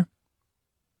there.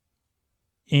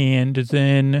 And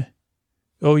then,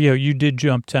 you did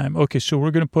jump time. Okay, so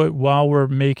we're going to put, while we're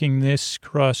making this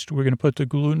crust, we're going to put the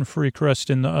gluten-free crust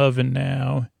in the oven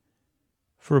now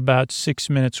for about 6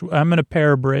 minutes. I'm going to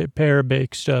pair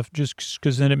bake stuff just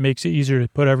because then it makes it easier to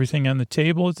put everything on the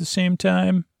table at the same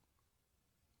time.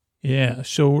 Yeah,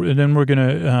 so then we're going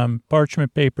to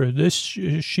parchment paper this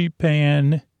sheet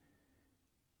pan.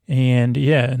 And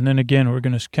and then again, we're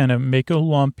going to kind of make a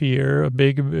lump here, a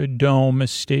big dome, as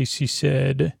Stacy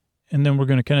said. And then we're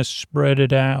going to kind of spread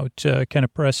it out, kind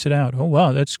of press it out. Oh,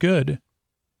 wow, that's good.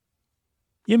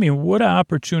 Yeah, I mean, what an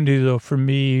opportunity, though, for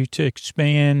me to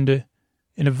expand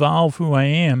and evolve who I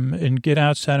am and get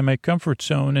outside of my comfort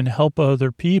zone and help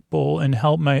other people and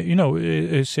help my,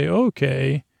 say,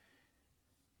 okay,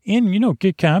 and,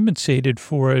 get compensated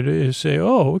for it. Say,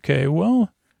 okay,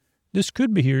 well, this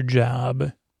could be your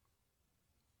job.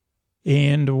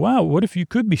 And wow, what if you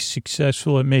could be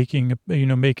successful at making the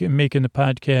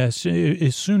podcast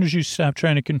as soon as you stop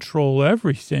trying to control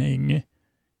everything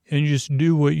and just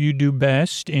do what you do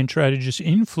best and try to just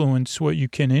influence what you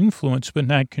can influence, but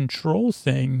not control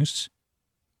things.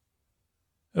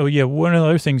 Oh yeah. One of the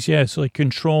other things, it's like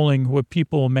controlling what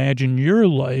people imagine you're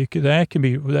like. That can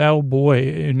be, oh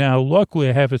boy. Now, luckily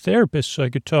I have a therapist, so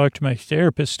I could talk to my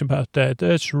therapist about that.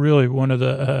 That's really one of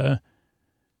the,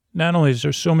 not only is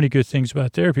there so many good things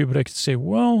about therapy, but I could say,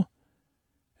 well,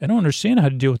 I don't understand how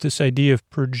to deal with this idea of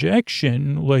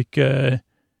projection. Like, who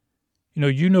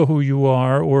you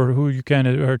are or who you kind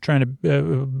of are trying to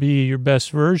be your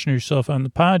best version of yourself on the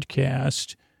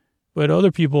podcast, but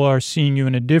other people are seeing you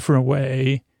in a different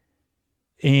way.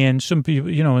 And some people,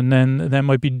 and then that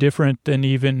might be different than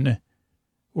even,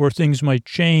 or things might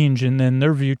change and then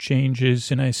their view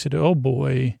changes. And I said, oh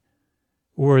boy.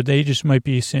 Or they just might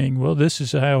be saying, well, this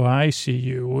is how I see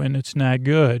you, and it's not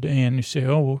good. And you say,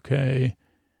 oh, okay.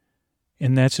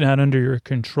 And that's not under your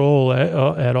control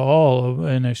at all.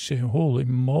 And I say, holy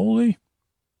moly.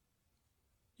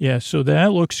 Yeah, so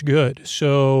that looks good.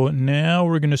 So now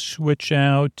we're going to switch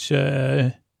out,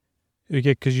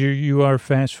 because you are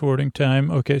fast-forwarding time.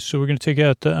 Okay, so we're going to take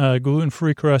out the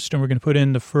gluten-free crust, and we're going to put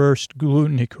in the first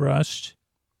gluten-y crust.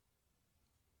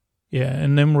 Yeah,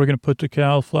 and then we're going to put the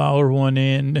cauliflower one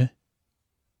in.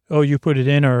 Oh, you put it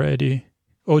in already.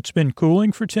 Oh, it's been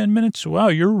cooling for 10 minutes? Wow,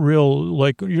 you're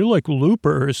like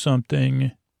Looper or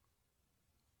something.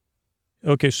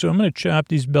 Okay, so I'm going to chop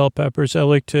these bell peppers. I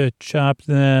like to chop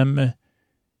them,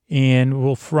 and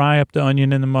we'll fry up the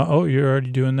onion in the, oh, you're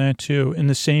already doing that too. In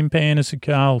the same pan as the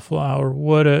cauliflower.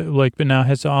 But now it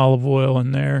has olive oil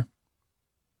in there.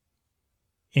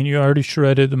 And you already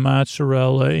shredded the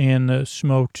mozzarella and the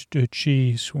smoked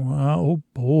cheese. Wow, oh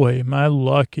boy, am I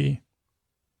lucky.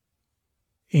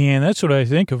 And that's what I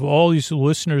think of all these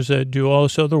listeners that do all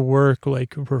this other work,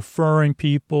 like referring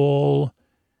people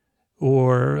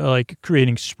or like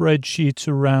creating spreadsheets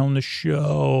around the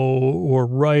show or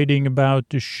writing about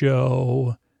the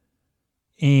show.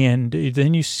 And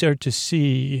then you start to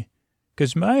see,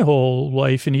 because my whole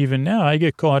life and even now, I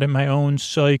get caught in my own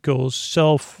cycles,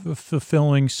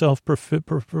 self-fulfilling,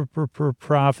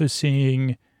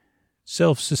 self-prophesying,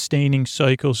 self-sustaining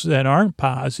cycles that aren't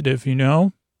positive, you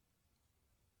know?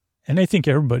 And I think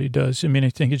everybody does. I mean, I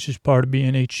think it's just part of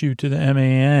being HU to the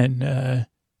MAN.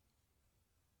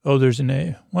 There's an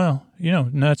A. Well, you know,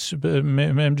 nuts.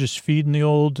 I'm just feeding the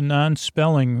old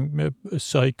non-spelling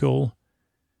cycle.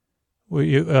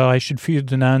 I should feed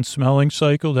the non-smelling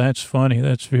cycle. That's funny.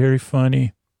 That's very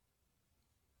funny.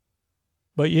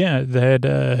 But yeah,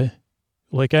 that,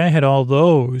 like I had all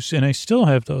those, and I still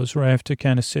have those where I have to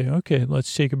kind of say, okay,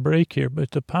 let's take a break here.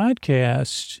 But the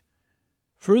podcast,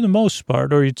 for the most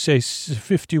part, or you'd say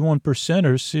 51%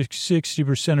 or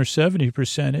 60% or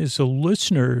 70% is the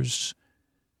listeners.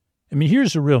 I mean,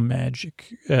 here's the real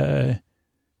magic,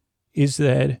 is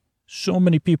that so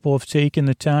many people have taken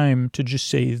the time to just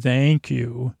say thank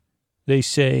you. They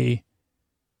say,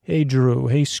 hey, Drew,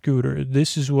 hey, Scooter,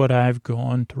 this is what I've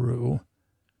gone through.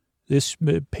 This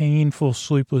painful,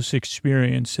 sleepless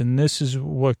experience, and this is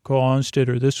what caused it,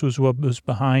 or this was what was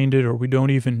behind it, or we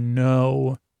don't even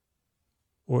know.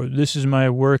 Or this is my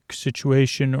work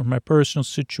situation, or my personal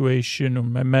situation, or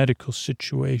my medical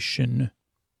situation.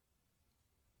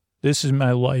 This is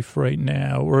my life right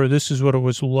now, or this is what it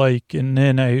was like, and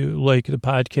then the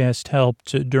podcast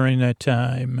helped during that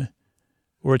time,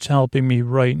 or it's helping me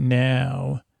right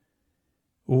now,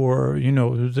 or, you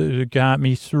know, it got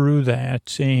me through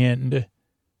that, and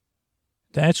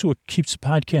that's what keeps the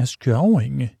podcast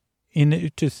going.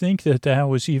 And to think that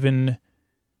was even,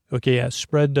 okay, yeah,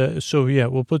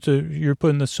 we'll you're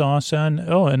putting the sauce on,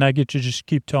 and I get to just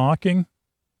keep talking,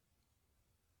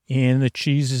 and the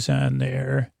cheese is on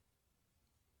there.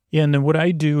 Yeah, and then what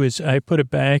I do is I put it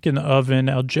back in the oven.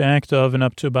 I'll jack the oven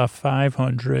up to about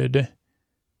 500,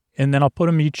 and then I'll put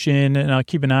them each in, and I'll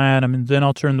keep an eye on them, and then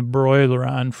I'll turn the broiler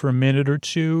on for a minute or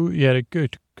two, to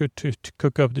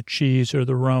cook up the cheese or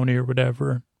the roni or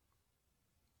whatever.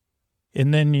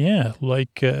 And then,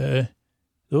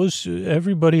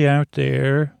 everybody out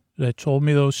there that told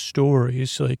me those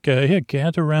stories,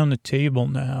 gather around the table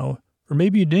now. Or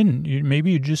maybe you didn't.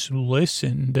 Maybe you just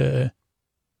listened, and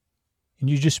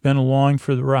you just been along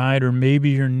for the ride, or maybe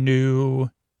you're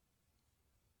new.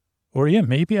 Or,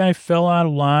 maybe I fell out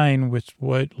of line with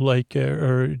what,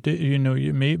 you're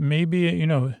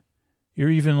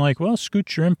even like, well,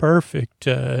 Scoot, you're imperfect.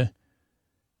 We're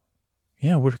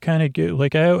kind of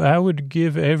good. I would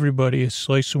give everybody a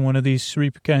slice of one of these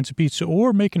 3 kinds of pizza,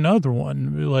 or make another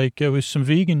one, with some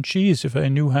vegan cheese if I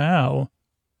knew how.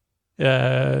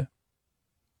 I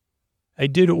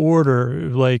did order,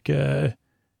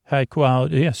 high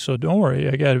quality. Yeah, so don't worry.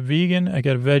 I got a vegan, I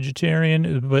got a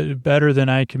vegetarian, but better than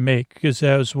I can make, because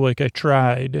that was I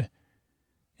tried,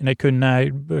 and I could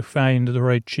not find the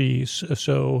right cheese.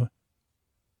 So,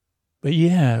 but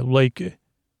yeah,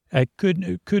 I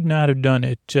could not have done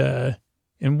it.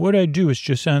 And what I do is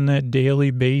just on that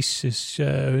daily basis,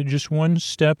 just one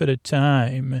step at a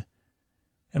time.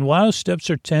 And a lot of steps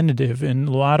are tentative, and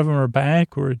a lot of them are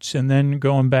backwards and then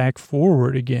going back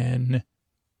forward again.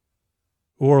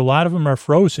 Or a lot of them are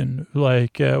frozen, where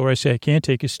I say I can't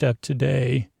take a step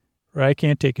today, or I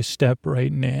can't take a step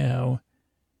right now.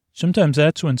 Sometimes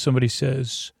that's when somebody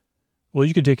says, well,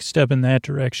 you can take a step in that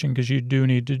direction because you do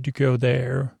need to go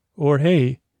there. Or,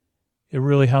 hey, it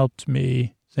really helped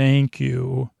me. Thank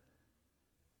you.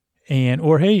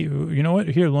 Or, hey, you know what?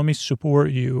 Here, let me support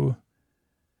you.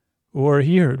 Or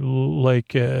here,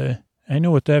 I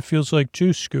know what that feels like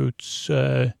too, Scoots.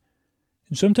 And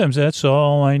sometimes that's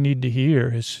all I need to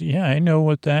hear is, I know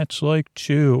what that's like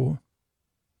too.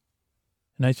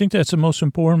 And I think that's the most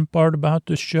important part about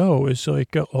the show is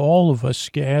all of us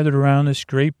gathered around this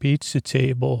great pizza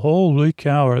table. Holy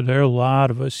cow, are there a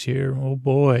lot of us here? Oh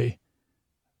boy.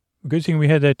 Good thing we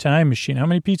had that time machine. How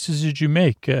many pizzas did you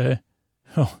make?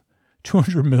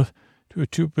 200 million,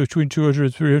 between 200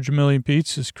 and 300 million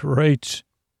pizzas. Great.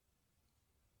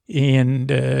 And,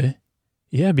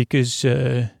 because,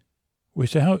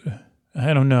 without,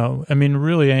 I don't know. I mean,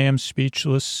 really, I am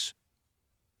speechless.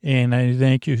 And I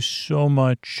thank you so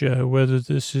much, whether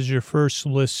this is your first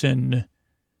listen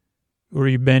or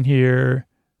you've been here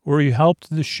or you helped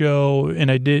the show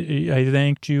and I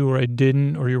thanked you or I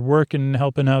didn't, or you're working,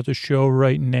 helping out the show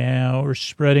right now or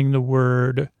spreading the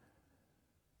word,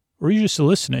 or you're just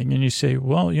listening and you say,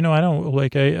 well, I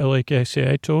don't I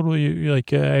say, I totally I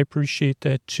appreciate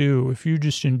that too. If you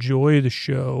just enjoy the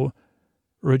show,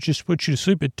 or it just puts you to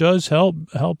sleep, it does help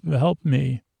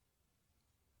me.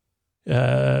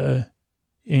 Yeah,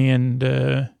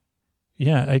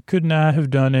 I could not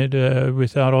have done it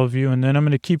without all of you. And then I'm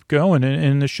going to keep going,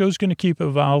 and the show's going to keep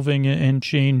evolving and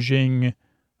changing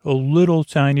a little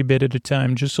tiny bit at a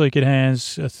time, just like it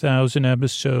has 1,000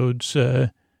 episodes,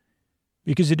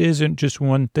 because it isn't just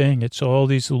one thing. It's all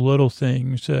these little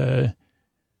things,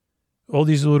 all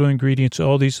these little ingredients,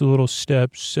 all these little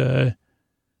steps. And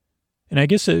I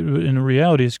guess in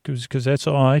reality is because that's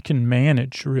all I can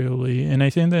manage, really. And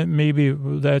I think that maybe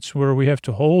that's where we have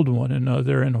to hold one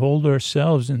another and hold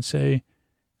ourselves and say,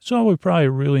 that's all we probably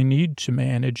really need to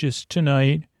manage is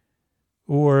tonight,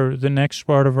 or the next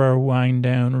part of our wind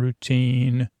down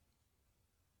routine,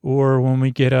 or when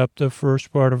we get up, the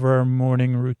first part of our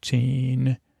morning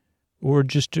routine, or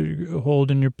just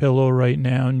holding your pillow right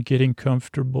now and getting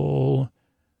comfortable,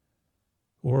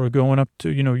 or going up to,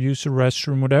 use the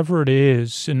restroom, whatever it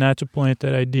is, and not to plant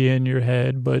that idea in your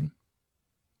head, but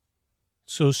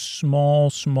so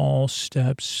small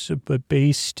steps, but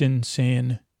based in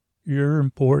saying, you're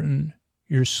important,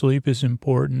 your sleep is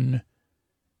important.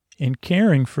 And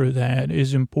caring for that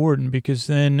is important because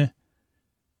then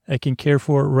I can care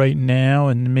for it right now,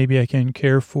 and maybe I can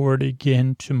care for it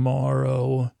again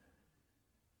tomorrow.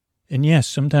 And yes,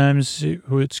 sometimes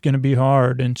it's going to be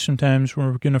hard, and sometimes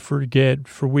we're going to forget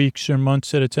for weeks or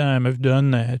months at a time. I've done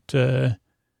that.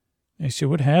 I say,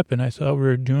 what happened? I thought we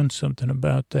were doing something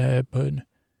about that, but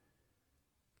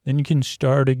then you can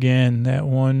start again, that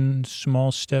one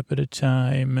small step at a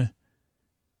time,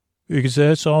 because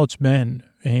that's all it's been.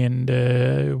 And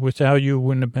without you, it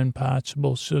wouldn't have been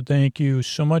possible. So thank you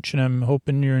so much, and I'm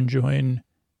hoping you're enjoying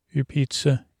your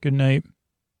pizza. Good night.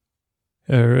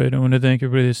 All right, I want to thank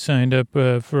everybody that signed up for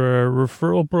our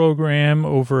referral program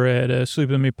over at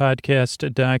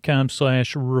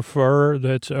sleepwithmepodcast.com/refer.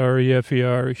 That's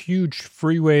REFER. A huge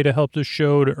free way to help the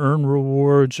show to earn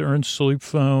rewards, earn sleep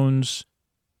phones,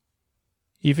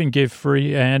 even give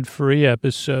free ad-free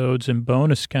episodes and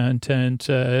bonus content.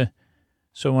 So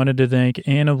I wanted to thank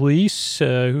Annalise,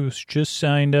 who's just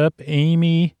signed up,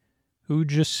 Amy, who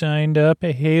just signed up,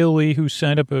 Haley, who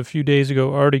signed up a few days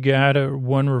ago, already got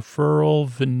one referral,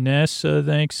 Vanessa,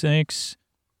 thanks,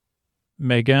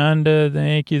 Meganda,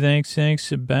 thank you, thanks,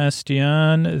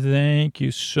 Sebastian, thank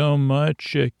you so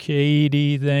much,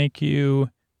 Katie, thank you,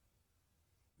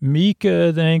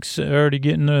 Mika, thanks, already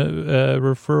getting the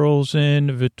referrals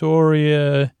in,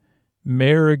 Victoria,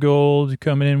 Marigold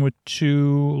coming in with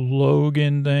 2.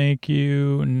 Logan, thank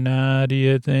you.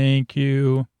 Nadia, thank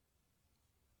you.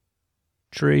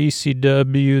 Tracy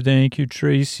W, thank you.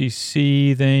 Tracy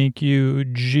C, thank you.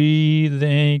 G,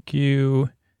 thank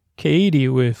you. Katie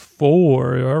with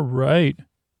 4, all right.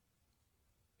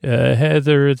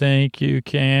 Heather, thank you.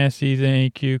 Kathy,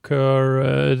 thank you.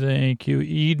 Cara, thank you.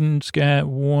 Eden's got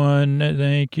 1,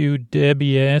 thank you.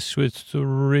 Debbie S with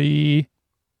 3.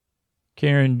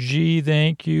 Karen G,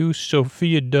 thank you.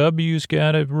 Sophia W's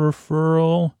got a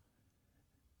referral.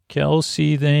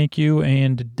 Kelsey, thank you.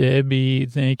 And Debbie,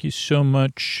 thank you so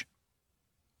much.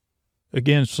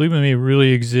 Again, Sleep With Me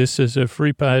really exists as a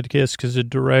free podcast because of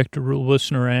direct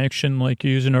listener action, like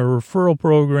using our referral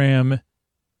program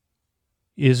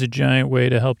is a giant way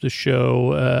to help the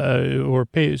show or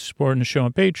supporting the show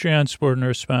on Patreon, supporting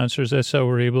our sponsors. That's how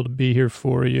we're able to be here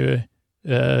for you.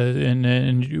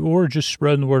 Or just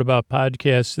spreading the word about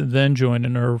podcasts and then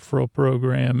joining our referral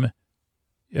program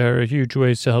are huge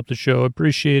ways to help the show.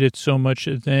 Appreciate it so much.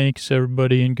 Thanks,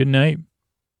 everybody, and good night.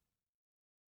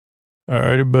 All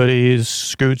right, everybody, it's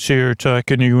Scoots here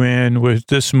talking you in with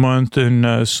this month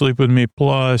in Sleep With Me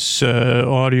Plus,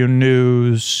 audio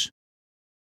news.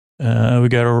 We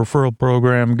got a referral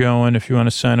program going. If you want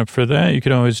to sign up for that, you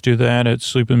can always do that at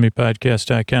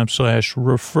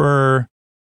sleepwithmepodcast.com/refer.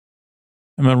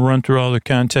 I'm going to run through all the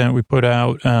content we put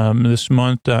out this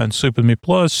month on Sleep With Me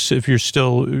Plus. If you're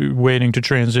still waiting to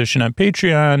transition on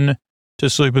Patreon to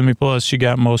Sleep With Me Plus, you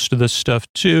got most of this stuff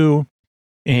too.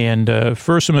 And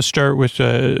first, I'm going to start with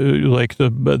like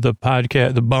the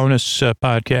podcast, the bonus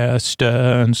podcast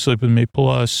on Sleep With Me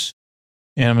Plus.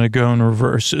 And I'm going to go in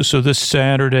reverse. So this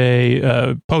Saturday,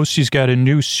 Posty's got a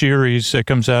new series that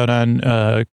comes out on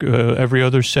every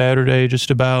other Saturday, just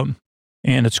about.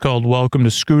 And it's called Welcome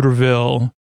to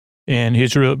Scooterville. And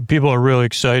people are really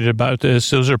excited about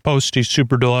this. Those are Posty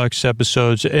Super Deluxe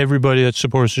episodes. Everybody that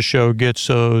supports the show gets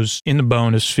those in the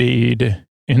bonus feed.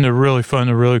 And they're really fun.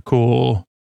 They're really cool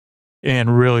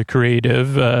and really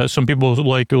creative. Some people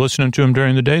like listening to them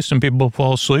during the day. Some people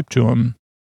fall asleep to them.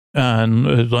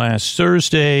 On last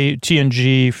Thursday,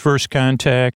 TNG First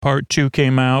Contact Part 2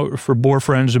 came out for Boar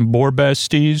Friends and Boar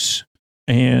Besties.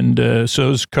 And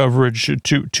so it's coverage,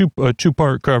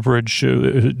 two-part coverage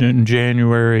in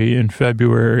January and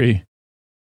February.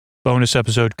 Bonus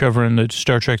episode covering the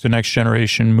Star Trek The Next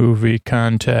Generation movie,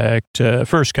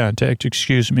 First Contact,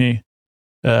 excuse me.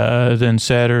 Then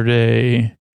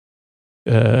Saturday,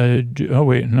 oh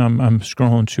wait, no, I'm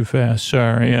scrolling too fast,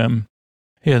 sorry.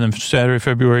 Then Saturday,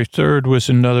 February 3rd was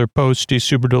another Posty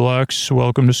Super Deluxe,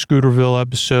 Welcome to Scooterville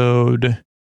episode.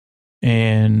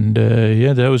 And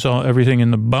that was everything in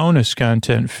the bonus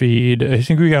content feed. I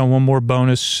think we got one more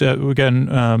bonus. We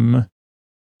got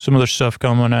some other stuff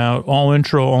coming out. All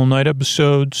intro, all night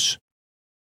episodes.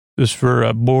 This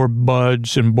for Boar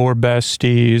Buds and Boar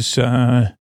Besties.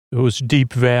 It was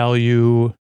Deep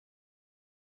Value.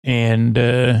 And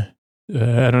I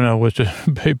don't know what the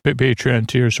Patreon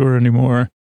tiers were anymore.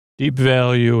 Deep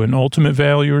Value and Ultimate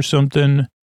Value or something.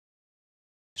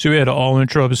 So we had an all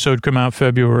intro episode come out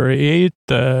February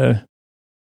 8th.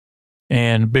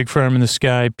 And Big Farm in the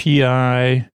Sky,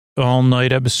 PI. All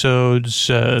night episodes,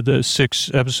 episodes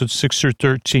 6 through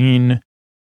 13.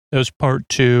 That was part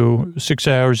 2, 6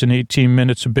 hours and 18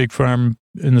 minutes of Big Farm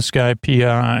in the Sky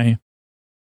PI.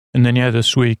 And then,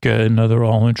 this week, another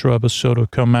all intro episode will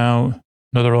come out.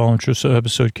 Another all intro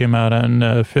episode came out on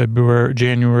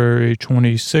January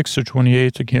 26th or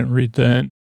 28th. I can't read that.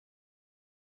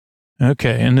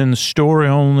 Okay. And then the story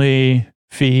only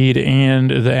feed and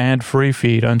the ad-free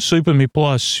feed on Sleep With Me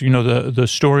Plus, the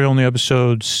story-only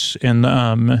episodes and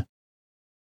the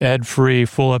ad-free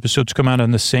full episodes come out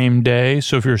on the same day.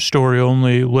 So if you're a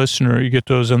story-only listener, you get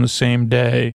those on the same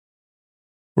day.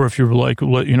 Or if you're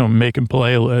making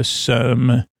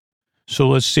playlists. So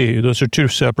let's see. Those are 2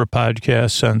 separate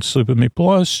podcasts on Sleep With Me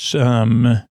Plus,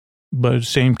 but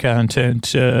same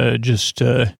content. Just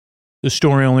the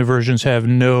story-only versions have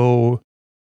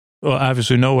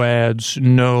obviously no ads,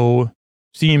 no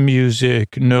theme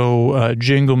music, no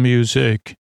jingle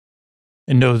music,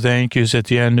 and no thank yous at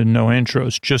the end and no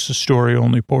intros, just the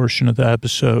story-only portion of the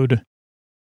episode.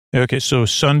 Okay, so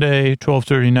Sunday,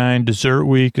 12:39, Dessert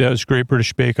Week. That was Great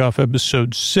British Bake Off,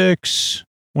 episode 6.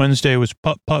 Wednesday was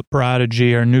Putt Putt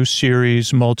Prodigy, our new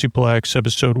series, Multiplex,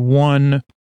 episode 1.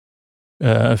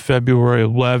 February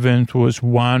 11th was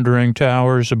Wandering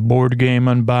Towers, a board game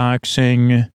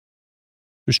unboxing.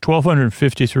 There's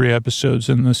 1,253 episodes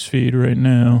in this feed right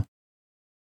now.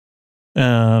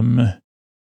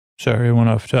 Sorry, I went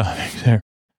off topic there.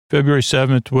 February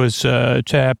 7th was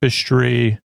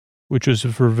Tapestry, which was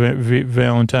for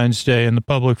Valentine's Day in the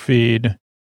public feed.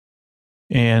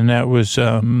 And that was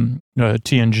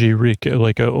TNG,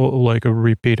 like a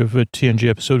repeat of a TNG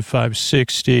episode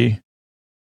 560.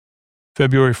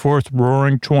 February 4th,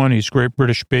 Roaring Twenties, Great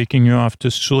British Baking You Off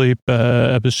to Sleep,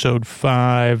 episode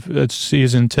 5. That's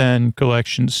season 10,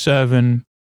 collection 7.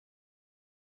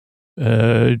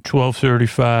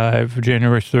 12:35,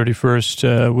 January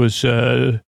 31st, was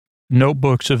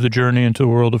Notebooks of the Journey into the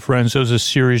World of Friends. That was a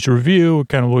series review,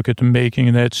 kind of look at the making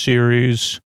of that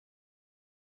series.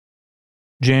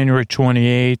 January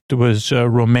 28th was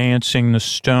Romancing the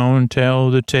Stone, Tale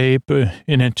of the Tape,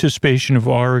 in anticipation of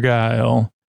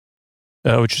Argyle.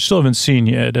 Which I still haven't seen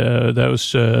yet. That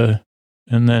was,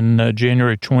 and then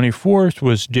January 24th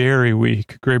was Dairy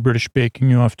Week, Great British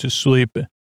Baking You Off to Sleep,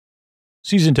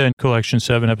 season 10, collection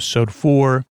 7, episode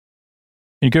 4.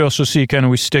 You can also see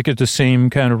we stick at the same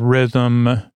kind of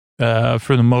rhythm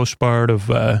for the most part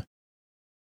of a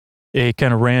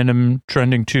kind of random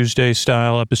Trending Tuesday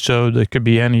style episode that could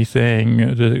be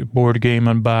anything, the board game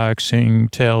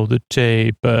unboxing, Tale of the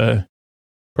Tape,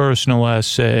 personal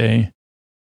essay.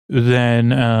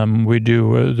 Then we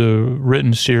do the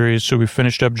written series. So we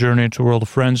finished up Journey into the World of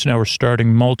Friends. Now we're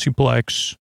starting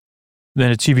Multiplex.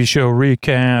 Then a TV show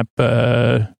recap,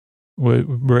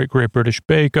 Great British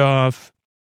Bake Off.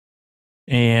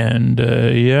 And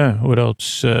what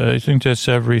else? I think that's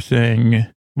everything.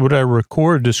 What I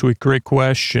record this week? Great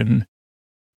question.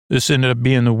 This ended up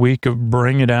being the week of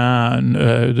Bring It On,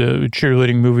 the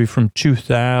cheerleading movie from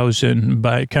 2000,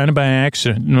 by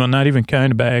accident. Well, not even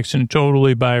kind of by accident,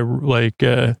 totally by I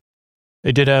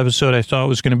did an episode I thought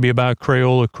was going to be about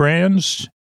Crayola crayons.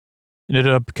 Ended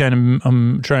up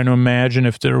trying to imagine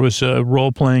if there was a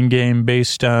role-playing game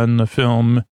based on the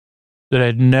film that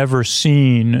I'd never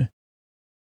seen,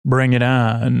 Bring It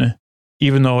On,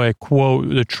 even though I quote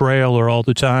the trailer all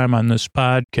the time on this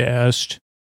podcast.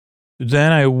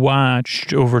 Then I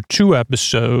watched over 2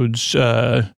 episodes,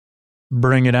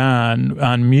 Bring It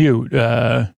on mute,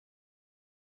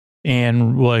 and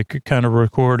kind of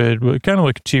recorded, kind of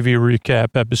like a TV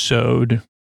recap episode.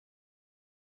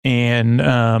 And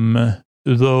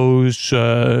those,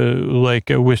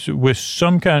 with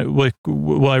some kind of,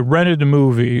 I rented the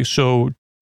movie, so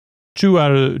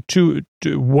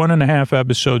 1.5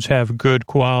 episodes have good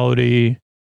quality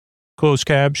closed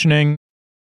captioning,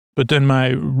 but then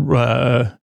my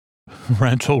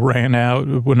rental ran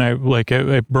out when I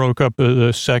broke up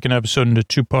the second episode into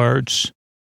 2 parts.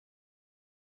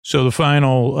 So the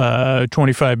final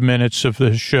 25 minutes of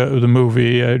the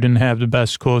movie, I didn't have the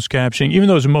best closed captioning, even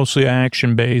though it was mostly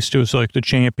action based. It was like the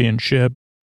championship.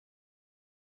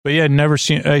 But yeah,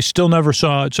 I still never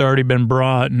saw it. It's already been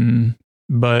brought,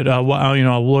 but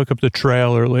I'll look up the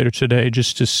trailer later today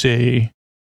just to see.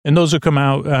 And those will come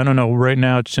out, I don't know, right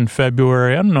now it's in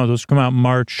February. I don't know, those come out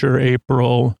March or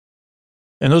April.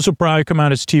 And those will probably come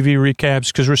out as TV recaps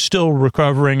because we're still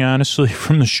recovering, honestly,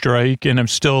 from the strike. And I'm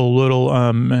still a little,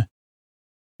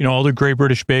 all the Great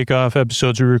British Bake Off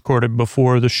episodes we recorded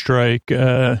before the strike.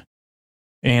 And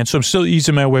so I'm still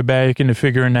easing my way back into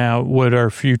figuring out what our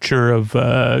future of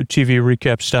TV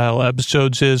recap style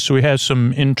episodes is. So we have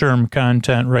some interim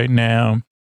content right now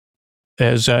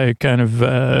as I kind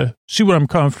of see what I'm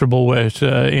comfortable with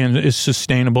and is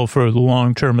sustainable for the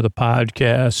long term of the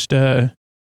podcast.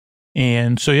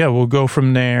 And so, yeah, we'll go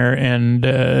from there. And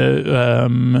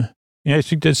I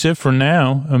think that's it for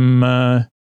now. I'm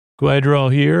glad you're all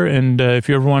here. And if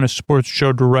you ever want to support the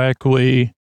show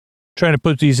directly, trying to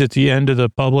put these at the end of the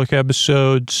public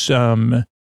episodes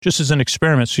just as an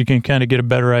experiment so you can kind of get a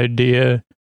better idea.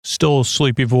 Still a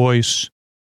sleepy voice.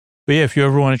 But yeah, if you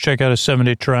ever want to check out a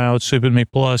 7-day trial at Sleep With Me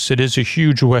Plus, it is a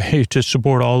huge way to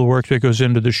support all the work that goes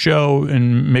into the show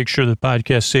and make sure the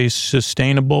podcast stays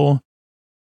sustainable,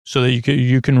 so that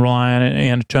you can rely on it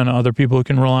and a ton of other people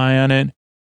can rely on it.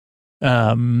 You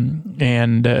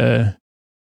can do that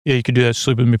at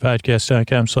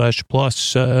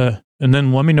sleepwithmepodcast.com/plus. And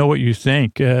then let me know what you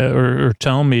think or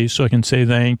tell me so I can say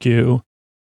thank you.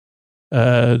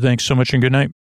 Thanks so much and good night.